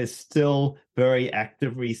 there's still very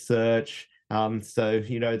active research. So,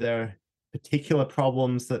 there are particular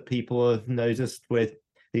problems that people have noticed with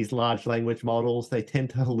these large language models. They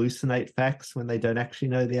tend to hallucinate facts when they don't actually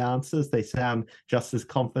know the answers. They sound just as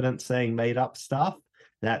confident saying made up stuff.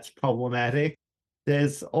 That's problematic.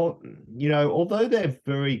 There's, although they're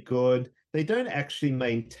very good, they don't actually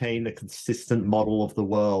maintain a consistent model of the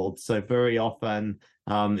world. So very often,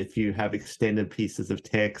 if you have extended pieces of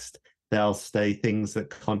text, they'll say things that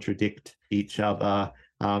contradict each other.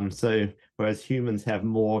 So whereas humans have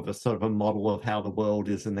more of a sort of a model of how the world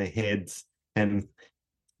is in their heads, and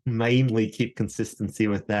mainly keep consistency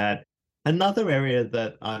with that. Another area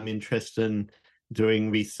that I'm interested in doing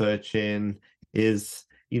research in is,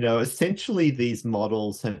 essentially these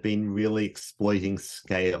models have been really exploiting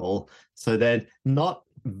scale. So they're not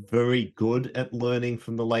very good at learning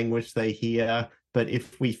from the language they hear. But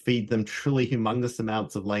if we feed them truly humongous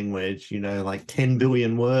amounts of language, like 10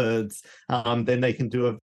 billion words, then they can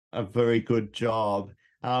do a very good job.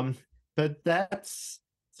 But that's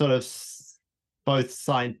sort of both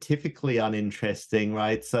scientifically uninteresting,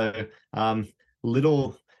 right? So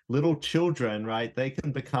little children, right, they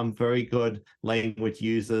can become very good language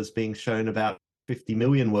users, being shown about 50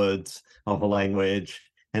 million words of a language.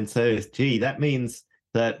 And so, that means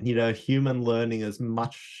that, human learning is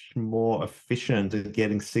much more efficient at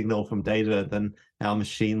getting signal from data than our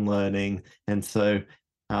machine learning. And so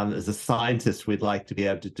as a scientist, we'd like to be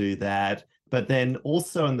able to do that. But then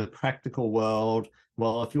also in the practical world,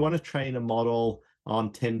 well, if you want to train a model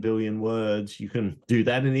on 10 billion words, you can do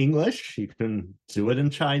that in English, you can do it in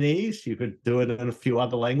Chinese, you could do it in a few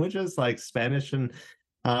other languages like Spanish and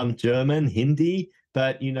German, Hindi.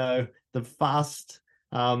 But, the vast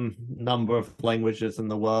number of languages in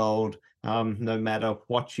the world, no matter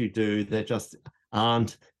what you do, there just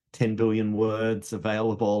aren't 10 billion words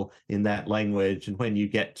available in that language. And when you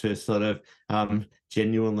get to sort of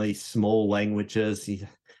genuinely small languages,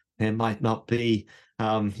 there might not be,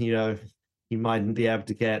 you mightn't be able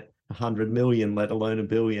to get 100 million, let alone a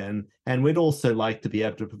billion. And we'd also like to be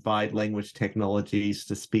able to provide language technologies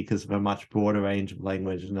to speakers of a much broader range of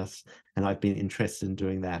languages. And I've been interested in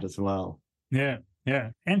doing that as well. Yeah.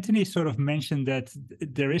 Anthony sort of mentioned that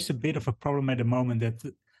there is a bit of a problem at the moment that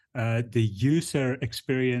the user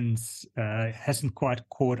experience hasn't quite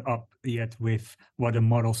caught up yet with what the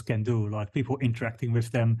models can do. Like people interacting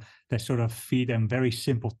with them, they sort of feed them very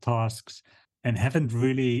simple tasks. and haven't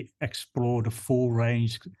really explored the full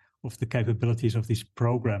range of the capabilities of these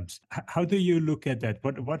programs. How do you look at that?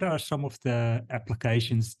 What are some of the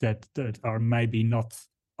applications that are maybe not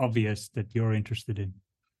obvious that you're interested in?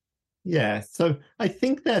 Yeah, so I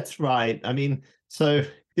think that's right. I mean, so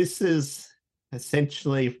this is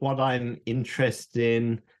essentially what I'm interested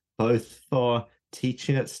in, both for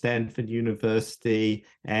teaching at Stanford University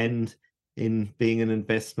and in being an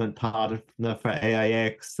investment partner for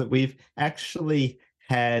AIX, that we've actually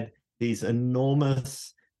had these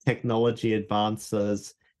enormous technology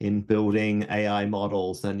advances in building AI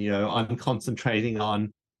models. And, I'm concentrating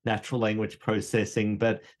on natural language processing,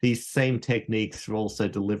 but these same techniques are also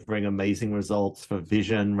delivering amazing results for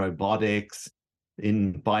vision, robotics,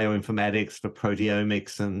 in bioinformatics, for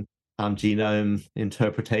proteomics and genome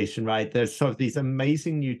interpretation, right? There's sort of these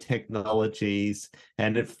amazing new technologies,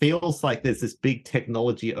 and it feels like there's this big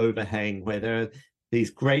technology overhang where there are these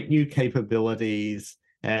great new capabilities,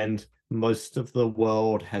 and most of the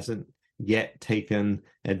world hasn't yet taken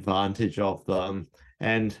advantage of them.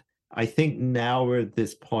 And I think now we're at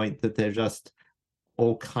this point that they're just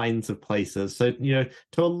all kinds of places. So, to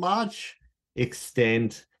a large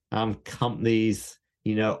extent, companies,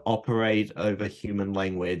 operate over human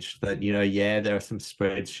language. That, yeah, there are some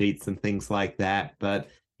spreadsheets and things like that, but,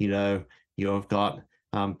 you've got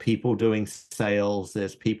people doing sales,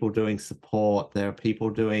 there's people doing support, there are people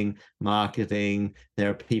doing marketing, there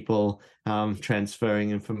are people transferring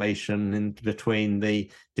information in between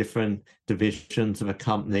the different divisions of a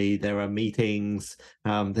company, there are meetings,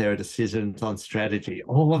 there are decisions on strategy.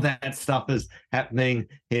 All of that stuff is happening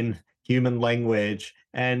in human language.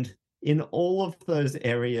 And in all of those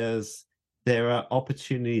areas, there are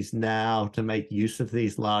opportunities now to make use of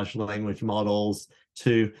these large language models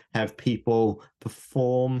to have people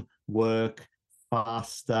perform work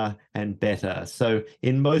faster and better. So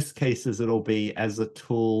in most cases, it'll be as a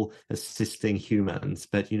tool assisting humans.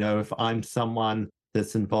 But, if I'm someone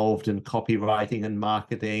that's involved in copywriting and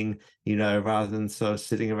marketing, rather than sort of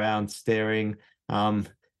sitting around staring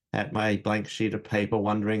at my blank sheet of paper,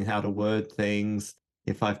 wondering how to word things,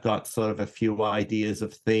 if I've got sort of a few ideas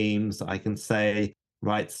of themes, I can say,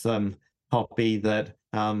 write some copy that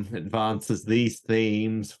advances these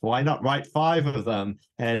themes. Why not write 5 of them?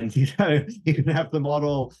 And, you can have the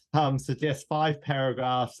model suggest 5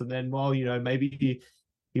 paragraphs, and then, well, maybe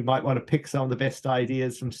you might want to pick some of the best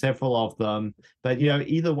ideas from several of them. But,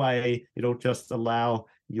 either way, it'll just allow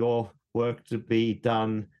your work to be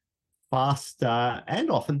done faster and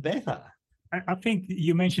often better. I think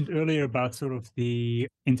you mentioned earlier about sort of the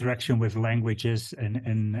interaction with languages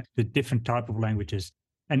and the different type of languages.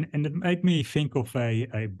 And it made me think of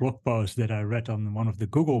a blog post that I read on one of the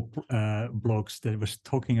Google blogs that was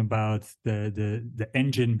talking about the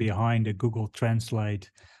engine behind the Google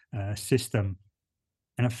Translate system.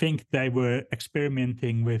 And I think they were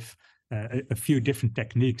experimenting with a few different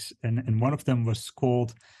techniques. And one of them was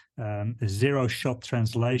called a zero-shot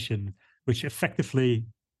translation, which effectively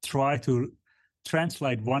tried to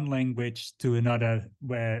translate one language to another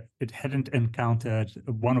where it hadn't encountered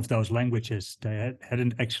one of those languages. They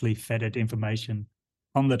hadn't actually fed it information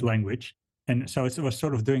on that language. And so it was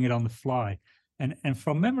sort of doing it on the fly. And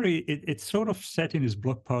from memory, it sort of said in his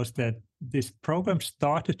blog post that this program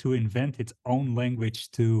started to invent its own language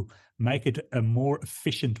to make it a more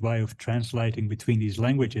efficient way of translating between these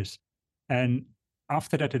languages. And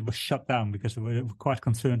after that, it was shut down because we were quite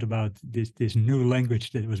concerned about this new language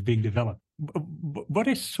that was being developed. What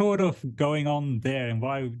is sort of going on there, and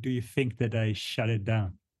why do you think that they shut it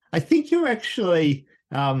down? I think you're actually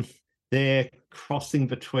they're crossing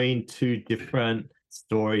between 2 different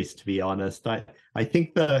stories, to be honest. I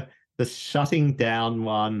think the shutting down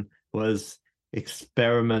one was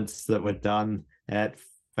experiments that were done at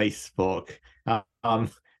Facebook.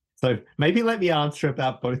 So maybe let me answer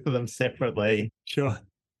about both of them separately. Sure.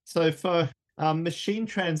 So for machine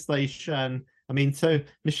translation, so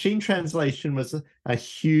machine translation was a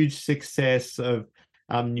huge success of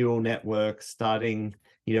neural networks, starting,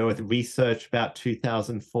 with research about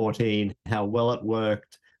 2014. How well it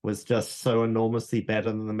worked was just so enormously better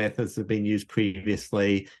than the methods that have been used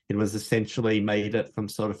previously. It was essentially made it from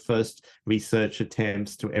sort of first research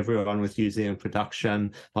attempts to everyone was using in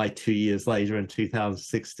production by 2 years later in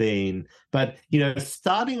 2016. But,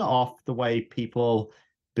 starting off the way people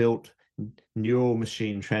built neural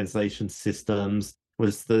machine translation systems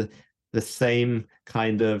was the same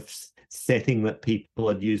kind of setting that people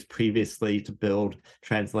had used previously to build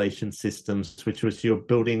translation systems, which was you're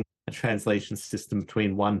building a translation system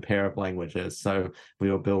between one pair of languages. So we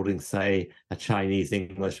were building, say, a Chinese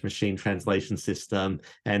English machine translation system.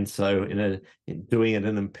 And so in doing it in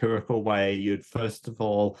an empirical way, you'd first of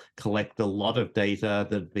all collect a lot of data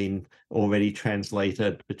that had been already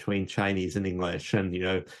translated between Chinese and English. And,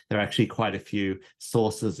 there are actually quite a few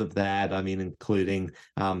sources of that. I mean, including,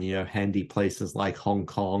 handy places like Hong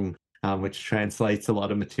Kong, which translates a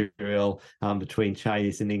lot of material between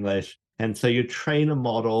Chinese and English. And so you train a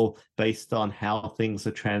model based on how things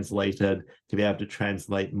are translated to be able to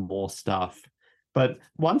translate more stuff. But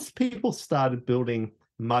once people started building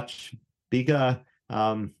much bigger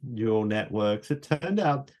neural networks, it turned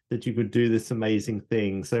out that you could do this amazing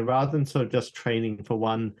thing. So rather than sort of just training for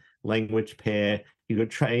one language pair, you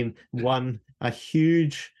could train a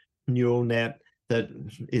huge neural net that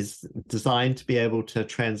is designed to be able to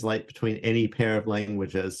translate between any pair of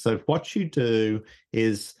languages. So what you do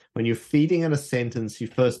is when you're feeding in a sentence, you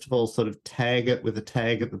first of all sort of tag it with a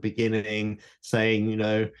tag at the beginning saying,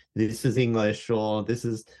 this is English, or this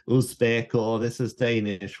is Uzbek, or this is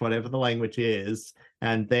Danish, whatever the language is.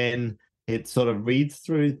 And then it sort of reads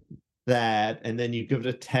through that, and then you give it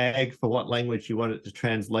a tag for what language you want it to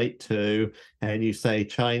translate to, and you say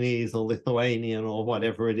Chinese or Lithuanian or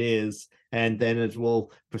whatever it is, and then it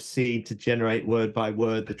will proceed to generate word by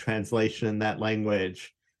word the translation in that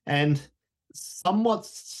language. And somewhat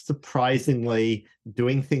surprisingly,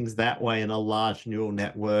 doing things that way in a large neural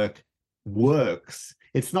network works.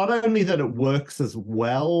 It's not only that it works as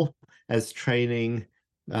well as training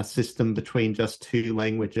a system between just two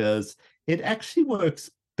languages, it actually works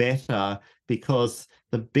better because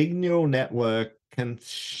the big neural network can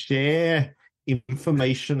share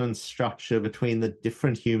information and structure between the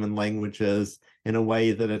different human languages in a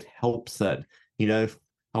way that it helps it.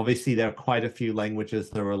 Obviously there are quite a few languages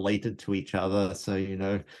that are related to each other. So,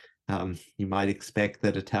 you might expect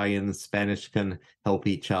that Italian and Spanish can help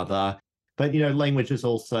each other. But, languages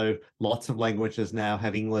also, lots of languages now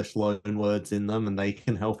have English loan words in them and they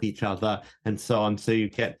can help each other and so on. So you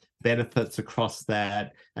get benefits across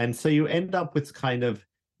that. And so you end up with kind of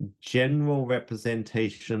general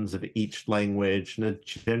representations of each language and a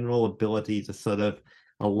general ability to sort of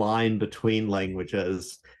align between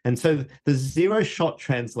languages. And so the zero-shot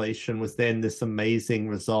translation was then this amazing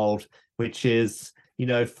result, which is,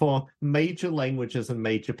 for major languages and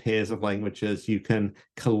major pairs of languages, you can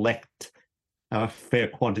collect a fair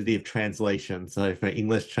quantity of translation. So for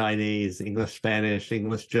English Chinese, English Spanish,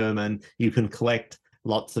 English German, you can collect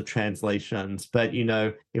lots of translations. But,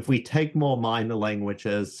 if we take more minor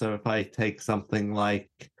languages, so if I take something like,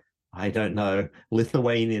 I don't know,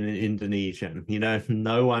 Lithuanian and Indonesian,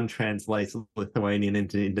 no one translates Lithuanian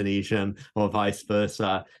into Indonesian or vice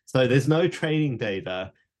versa. So there's no training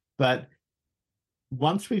data. But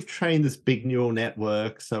once we've trained this big neural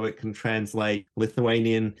network so it can translate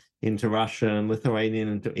Lithuanian into Russian, Lithuanian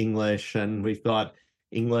into English, and we've got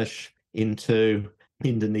English into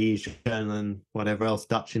Indonesian and whatever else,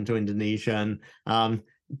 Dutch into Indonesian,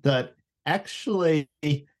 that actually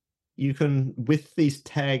you can, with these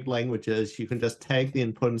tagged languages, you can just tag the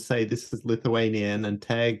input and say, this is Lithuanian, and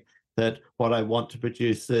tag that what I want to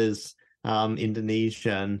produce is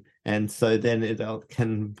Indonesian. And so then it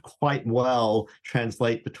can quite well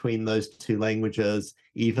translate between those two languages,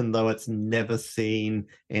 even though it's never seen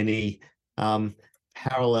any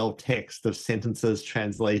parallel text of sentences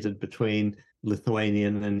translated between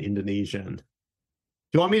Lithuanian and Indonesian. Do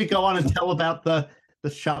you want me to go on and tell about the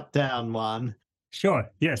shutdown one?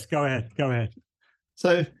 Sure. Yes, go ahead.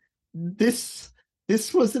 So this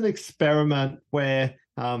was an experiment where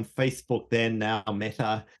Facebook, then now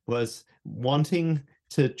Meta, was wanting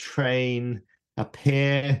to train a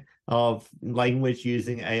pair of language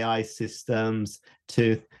using AI systems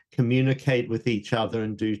to communicate with each other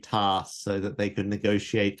and do tasks so that they could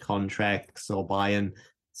negotiate contracts or buy and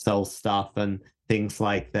sell stuff and things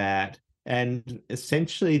like that. And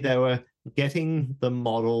essentially they were getting the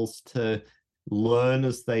models to learn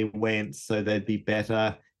as they went so they'd be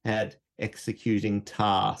better at executing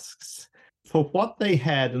tasks. For what they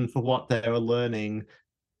had and for what they were learning,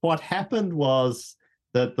 what happened was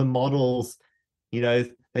that the models,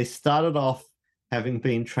 they started off having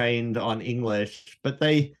been trained on English, but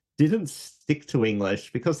they didn't stick to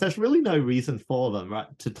English because there's really no reason for them, right,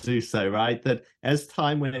 to do so, right? That as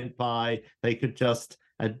time went by, they could just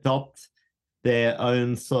adopt their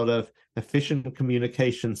own sort of efficient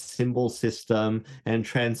communication symbol system and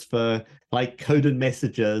transfer like coded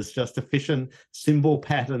messages, just efficient symbol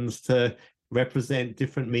patterns to represent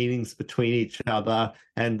different meanings between each other,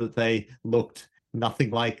 and that they looked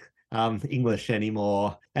nothing like English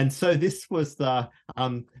anymore. And so this was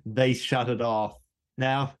they shut it off.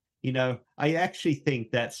 Now, I actually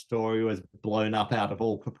think that story was blown up out of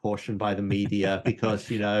all proportion by the media because,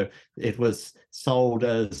 it was sold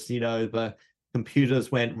as, the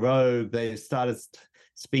computers went rogue. They started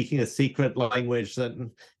speaking a secret language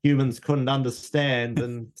that humans couldn't understand,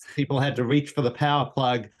 and people had to reach for the power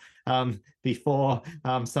plug before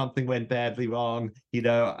something went badly wrong.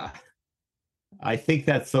 I think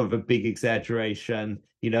that's sort of a big exaggeration.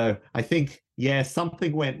 I think,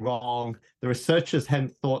 something went wrong. The researchers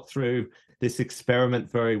hadn't thought through this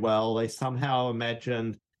experiment very well. They somehow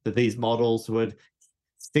imagined that these models would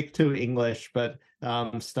stick to English, but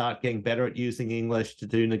start getting better at using English to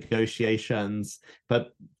do negotiations.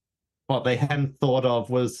 But what they hadn't thought of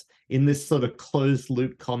was, in this sort of closed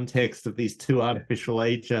loop context of these two artificial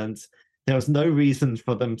agents, there was no reason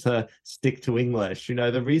for them to stick to English.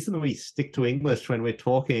 The reason we stick to English when we're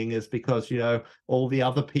talking is because, all the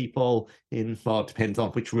other people it depends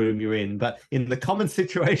on which room you're in, but in the common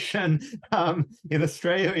situation in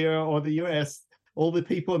Australia or the US, all the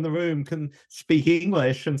people in the room can speak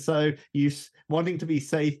English. And so you wanting to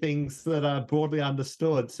say things that are broadly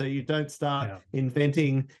understood, so you don't start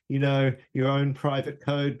inventing, your own private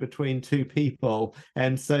code between two people.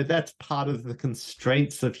 And so that's part of the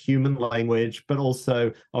constraints of human language, but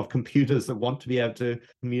also of computers that want to be able to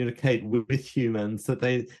communicate with humans, that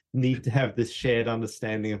they need to have this shared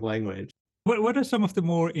understanding of language. What are some of the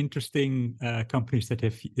more interesting companies that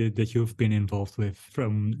you've been involved with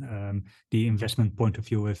from the investment point of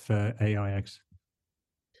view with AIX?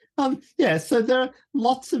 So there are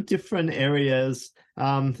lots of different areas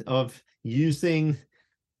of using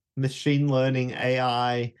machine learning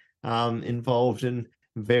AI involved in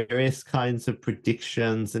various kinds of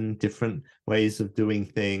predictions and different ways of doing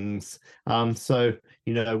things.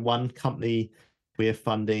 One company we're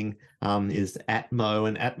funding is Atmo,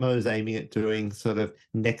 and Atmo is aiming at doing sort of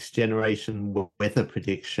next generation weather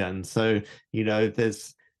prediction. So,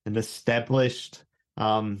 there's an established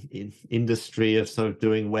industry of sort of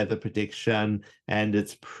doing weather prediction, and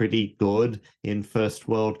it's pretty good in first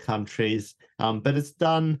world countries, but it's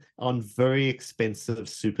done on very expensive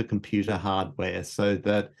supercomputer hardware, so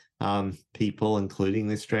that people, including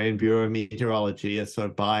the Australian Bureau of Meteorology, are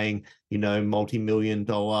sort of buying,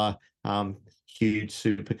 multi-million-dollar huge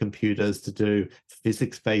supercomputers to do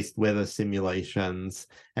physics-based weather simulations.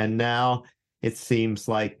 And now it seems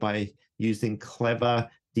like by using clever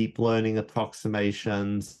deep learning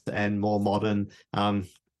approximations and more modern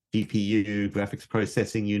GPU, graphics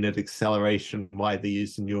processing unit acceleration, widely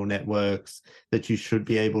used in neural networks, that you should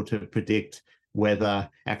be able to predict weather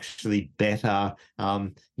actually better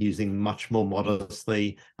using much more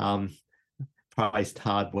modestly priced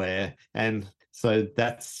hardware. And so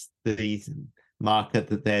that's the market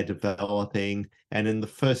that they're developing. And in the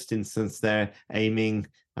first instance, they're aiming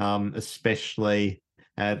especially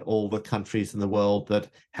at all the countries in the world that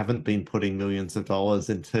haven't been putting millions of dollars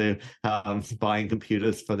into buying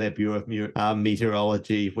computers for their Bureau of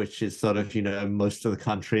Meteorology, which is sort of, most of the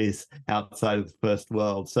countries outside of the first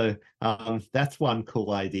world. So that's one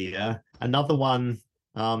cool idea. Another one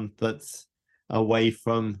that's away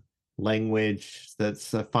from language,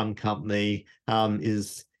 that's a fun company,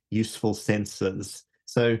 is Useful Sensors.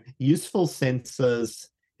 So Useful Sensors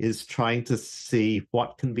is trying to see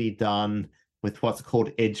what can be done with what's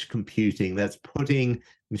called edge computing. That's putting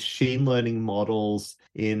machine learning models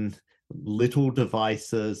in little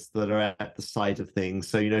devices that are at the site of things.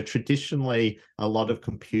 So, traditionally, a lot of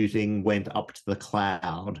computing went up to the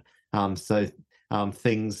cloud.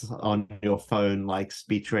 Things on your phone like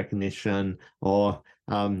speech recognition, or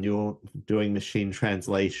you're doing machine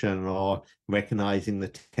translation, or recognizing the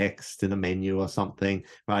text in a menu or something,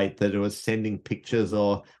 right? That it was sending pictures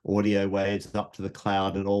or audio waves up to the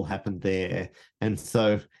cloud, and all happened there. And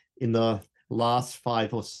so in the last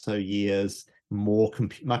 5 or so years,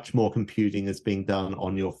 much more computing is being done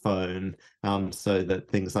on your phone, so that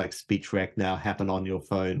things like speech rec now happen on your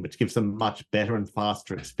phone, which gives a much better and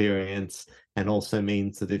faster experience, and also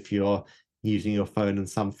means that if you're using your phone in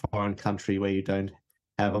some foreign country where you don't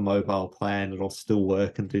have a mobile plan, it'll still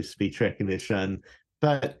work and do speech recognition.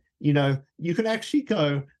 But you can actually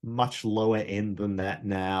go much lower end than that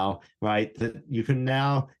now, right? That you can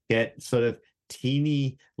now get sort of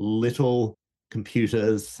teeny little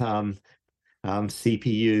computers,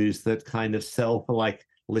 CPUs that kind of sell for like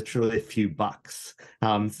literally a few bucks,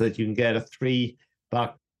 so that you can get a $3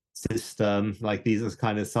 system. Like, these are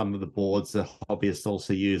kind of some of the boards that hobbyists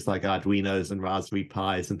also use, like Arduinos and Raspberry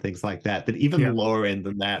Pis and things like that. But even lower end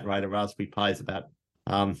than that, right? A Raspberry Pi is about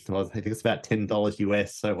I think it's about $10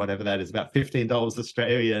 US, so whatever that is, about $15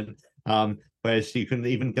 Australian. Whereas you can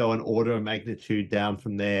even go an order of magnitude down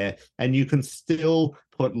from there, and you can still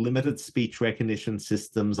put limited speech recognition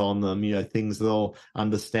systems on them, things that'll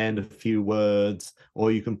understand a few words,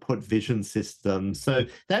 or you can put vision systems. So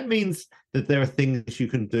that means that there are things you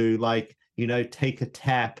can do, like, take a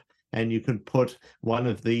tap and you can put one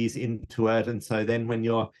of these into it. And so then when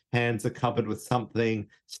your hands are covered with something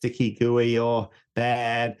sticky, gooey, or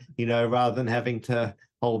bad, rather than having to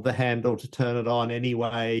hold the handle to turn it on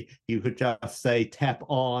anyway, you could just say tap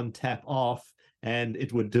on, tap off, and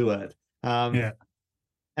it would do it.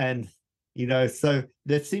 And, so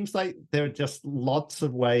there seems like there are just lots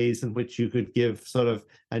of ways in which you could give sort of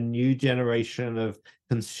a new generation of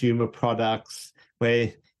consumer products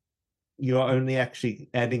where you're only actually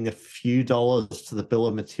adding a few dollars to the bill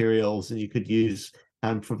of materials, and you could use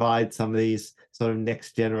and provide some of these sort of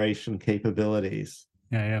next generation capabilities.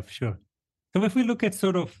 Yeah, for sure. So if we look at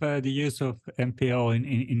sort of the use of MPL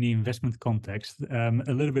in the investment context, a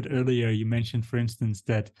little bit earlier you mentioned, for instance,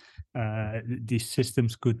 that these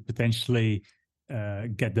systems could potentially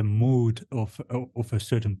get the mood of a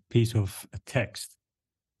certain piece of text.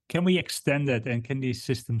 Can we extend that, and can these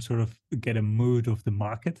systems sort of get a mood of the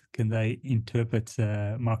market? Can they interpret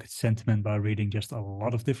market sentiment by reading just a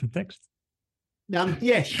lot of different text?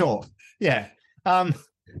 Yeah, sure. Yeah.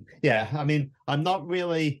 Yeah, I mean, I'm not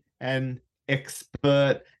really an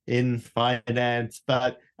expert in finance,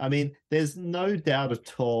 but I mean, there's no doubt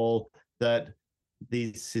at all that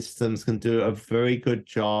these systems can do a very good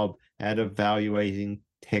job at evaluating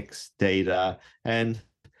text data. And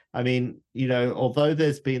I mean, although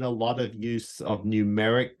there's been a lot of use of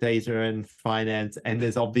numeric data in finance, and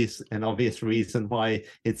there's an obvious reason why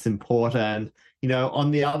it's important,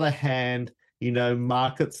 on the other hand,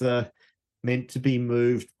 markets are meant to be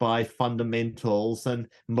moved by fundamentals, and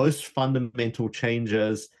most fundamental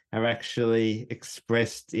changes are actually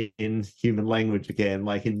expressed in human language again,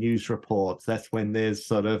 like in news reports. That's when there's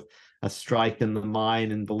sort of a strike in the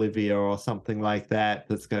mine in Bolivia or something like that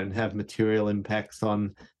that's going to have material impacts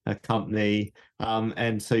on a company.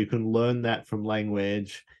 And so you can learn that from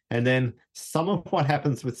language. And then some of what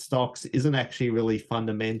happens with stocks isn't actually really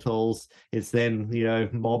fundamentals. It's then,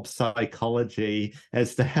 mob psychology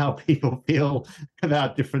as to how people feel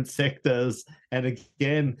about different sectors. And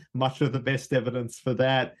again, much of the best evidence for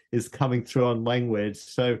that is coming through on language.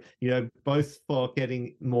 So, both for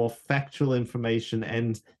getting more factual information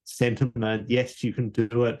and sentiment, yes, you can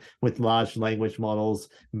do it with large language models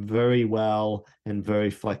very well and very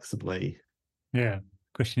flexibly. Yeah.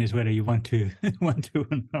 Question is whether you want to or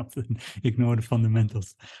not ignore the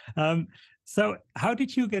fundamentals. So how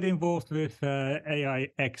did you get involved with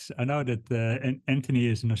AIX? I know that Anthony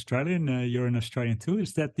is an Australian. You're an Australian too.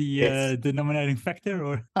 Is that the nominating factor,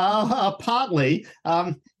 or? Partly.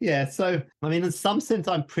 Yeah. So, I mean, in some sense,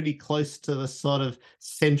 I'm pretty close to the sort of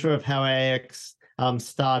center of how AIX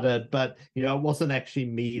started, but it wasn't actually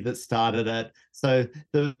me that started it. So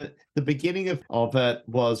the beginning of it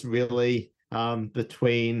was really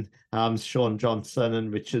between Sean Johnson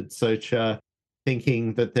and Richard Socha,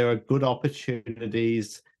 thinking that there are good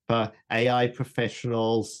opportunities for AI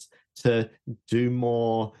professionals to do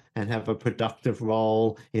more and have a productive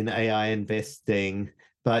role in AI investing.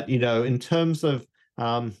 But, in terms of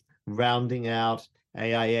rounding out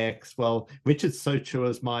AIX, well, Richard Socha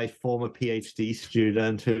was my former PhD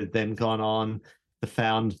student who had then gone on to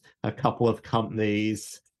found a couple of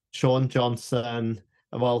companies. Sean Johnson,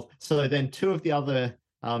 well, so then two of the other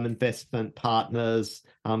investment partners,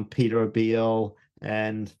 Peter Abil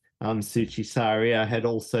and Suchi Saria, had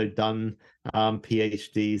also done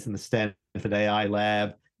PhDs in the Stanford AI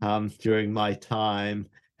Lab during my time.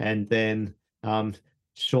 And then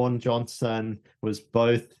Sean Johnson was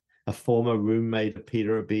both a former roommate of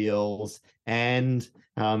Peter Abil's, and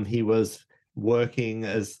he was working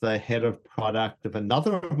as the head of product of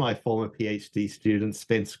another of my former PhD students,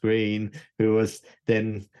 Spence Green, who was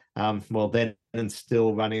then, then and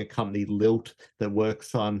still running a company, Lilt, that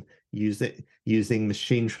works on using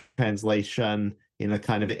machine translation in a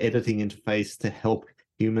kind of editing interface to help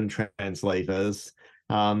human translators.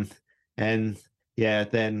 And yeah,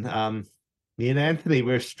 then me and Anthony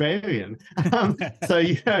were Australian. So,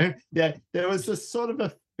 there was a sort of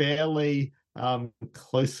a fairly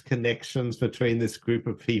close connections between this group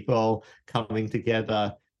of people coming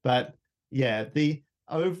together. But yeah, the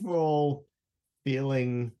overall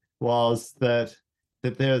feeling was that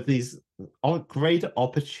there are these great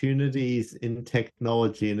opportunities in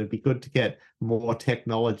technology, and it'd be good to get more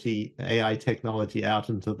technology, AI technology, out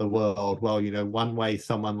into the world. Well, one way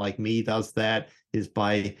someone like me does that is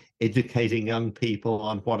by educating young people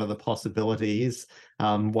on what are the possibilities.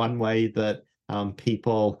 One way that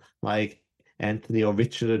people like Anthony or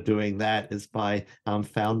Richard are doing that is by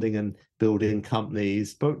founding and building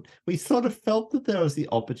companies. But we sort of felt that there was the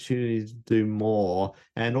opportunity to do more.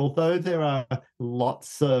 And although there are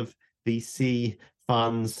lots of VC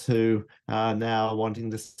funds who are now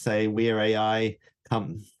wanting to say we're AI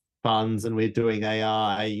funds and we're doing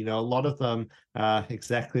AI, a lot of them are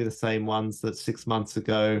exactly the same ones that 6 months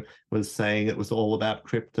ago was saying it was all about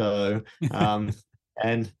crypto.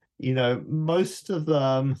 And, most of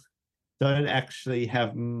them don't actually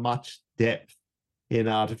have much depth in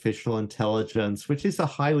artificial intelligence, which is a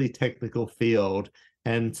highly technical field.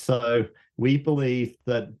 And so we believe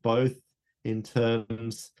that both in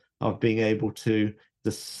terms of being able to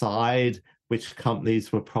decide which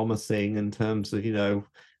companies were promising in terms of,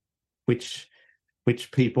 which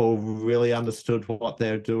people really understood what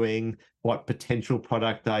they're doing, what potential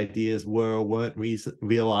product ideas were or weren't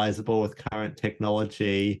realizable with current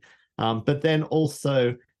technology, but then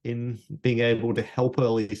also in being able to help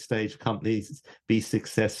early stage companies be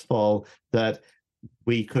successful, that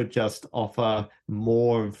we could just offer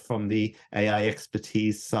more from the AI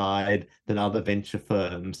expertise side than other venture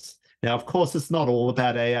firms. Now, of course, it's not all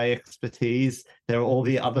about AI expertise. There are all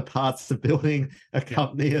the other parts of building a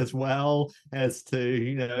company as well, as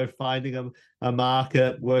to, finding a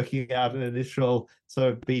market, working out an initial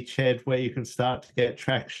sort of beachhead where you can start to get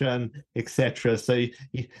traction, etc. So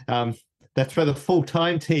that's where the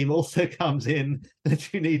full-time team also comes in,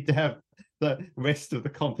 that you need to have the rest of the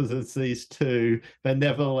competencies too. But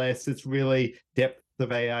nevertheless, it's really depth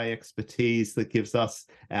of AI expertise that gives us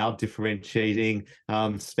our differentiating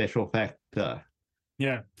special factor.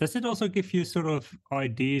 Yeah. Does it also give you sort of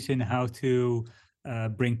ideas in how to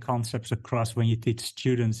bring concepts across when you teach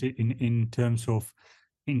students in terms of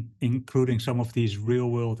including some of these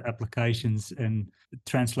real-world applications and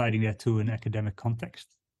translating that to an academic context?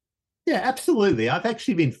 Yeah, absolutely. I've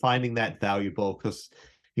actually been finding that valuable because,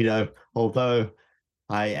 although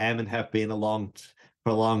I am and have been for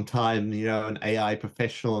a long time, an AI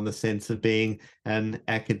professional in the sense of being an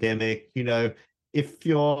academic, if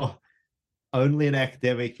you're only an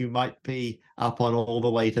academic, you might be up on all the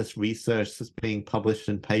latest research that's being published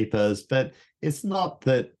in papers, but it's not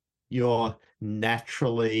that you're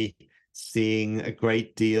naturally seeing a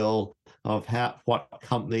great deal of what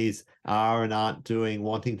companies are and aren't doing,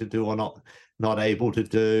 wanting to do or not able to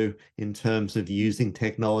do in terms of using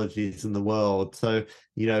technologies in the world. So,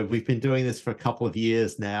 we've been doing this for a couple of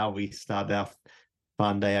years now. We started our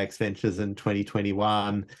fund AX Ventures in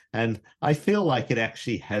 2021, and I feel like it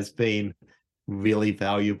actually has been really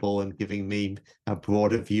valuable in giving me a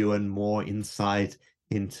broader view and more insight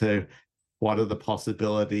into what are the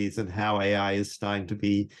possibilities and how AI is starting to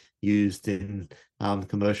be used in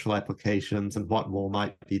commercial applications and what more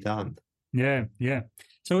might be done. Yeah.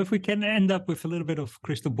 So if we can end up with a little bit of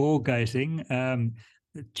crystal ball gazing,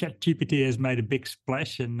 ChatGPT has made a big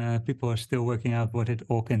splash and people are still working out what it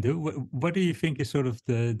all can do. What do you think is sort of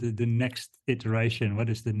the next iteration? What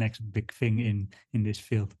is the next big thing in this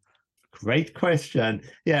field? Great question.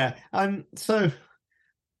 Yeah. So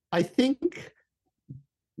I think,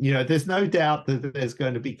 there's no doubt that there's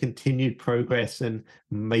going to be continued progress in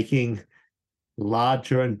making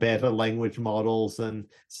larger and better language models. And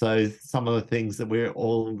so some of the things that we're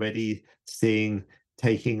already seeing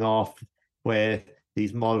taking off, where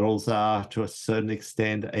these models are to a certain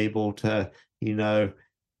extent able to,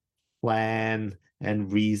 plan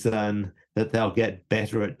and reason, that they'll get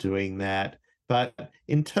better at doing that. But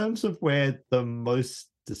in terms of where the most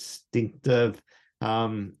distinctive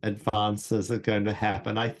advances are going to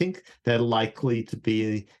happen, I think they're likely to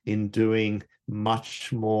be in doing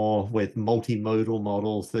much more with multimodal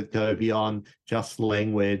models that go beyond just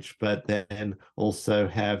language, but then also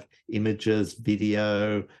have images,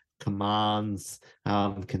 video, commands,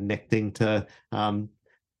 connecting to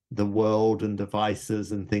the world and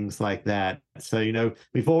devices and things like that. So,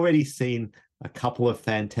 we've already seen a couple of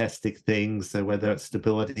fantastic things. So whether it's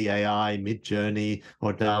Stability AI, Midjourney,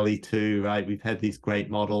 or DALL-E 2, right? We've had these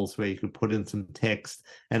great models where you could put in some text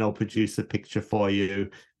and it'll produce a picture for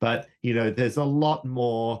you. But, there's a lot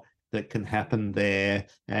more that can happen there.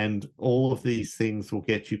 And all of these things will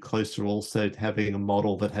get you closer also to having a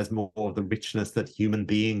model that has more of the richness that human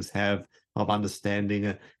beings have of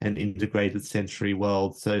understanding an integrated sensory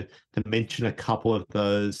world. So to mention a couple of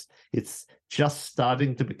those, it's just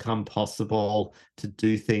starting to become possible to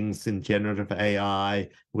do things in generative AI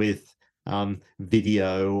with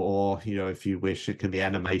video, or, if you wish, it can be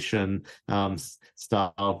animation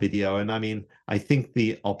style video. And I mean, I think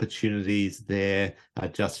the opportunities there are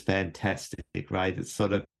just fantastic, right? It's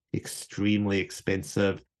sort of extremely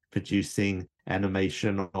expensive producing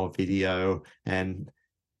animation or video, and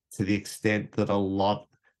to the extent that a lot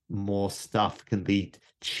more stuff can be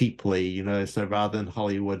cheaply, so rather than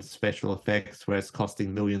Hollywood special effects where it's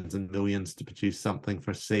costing millions and millions to produce something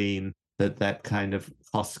for a scene, that kind of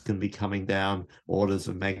cost can be coming down orders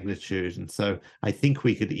of magnitude. And so I think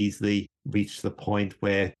we could easily reach the point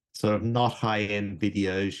where sort of not high-end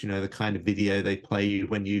videos, the kind of video they play you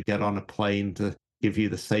when you get on a plane to give you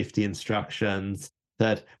the safety instructions,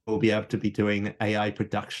 that we'll be able to be doing AI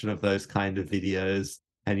production of those kind of videos.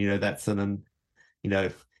 And, that's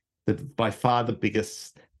by far the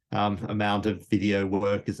biggest amount of video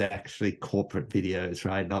work is actually corporate videos,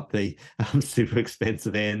 right? Not the super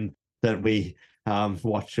expensive end that we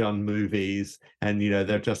watch on movies. And,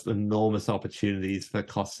 there are just enormous opportunities for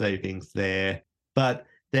cost savings there. But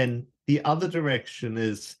then the other direction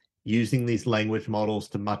is using these language models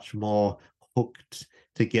to much more hooked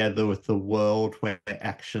together with the world where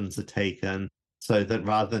actions are taken, so that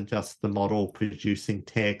rather than just the model producing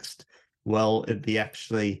text, well, it'd be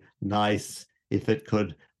actually nice if it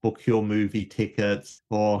could book your movie tickets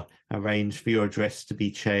or arrange for your address to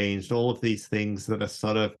be changed, all of these things that are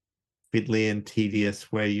sort of fiddly and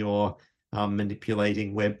tedious where you're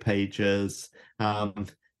manipulating web pages.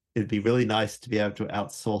 It'd be really nice to be able to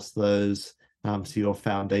outsource those to your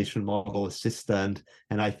foundation model assistant.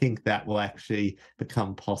 And I think that will actually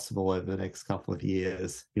become possible over the next couple of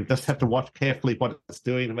years. You just have to watch carefully what it's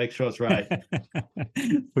doing to make sure it's right.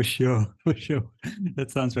 For sure.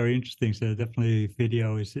 That sounds very interesting. So definitely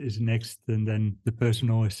video is next, and then the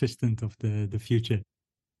personal assistant of the future.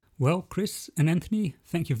 Well, Chris and Anthony,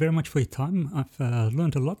 thank you very much for your time. I've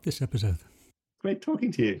learned a lot this episode. Great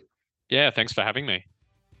talking to you. Yeah, thanks for having me.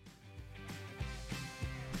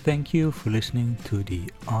 Thank you for listening to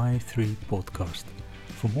the i3 podcast.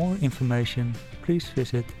 For more information, please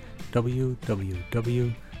visit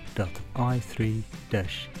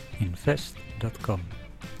www.i3-invest.com.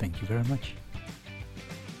 Thank you very much.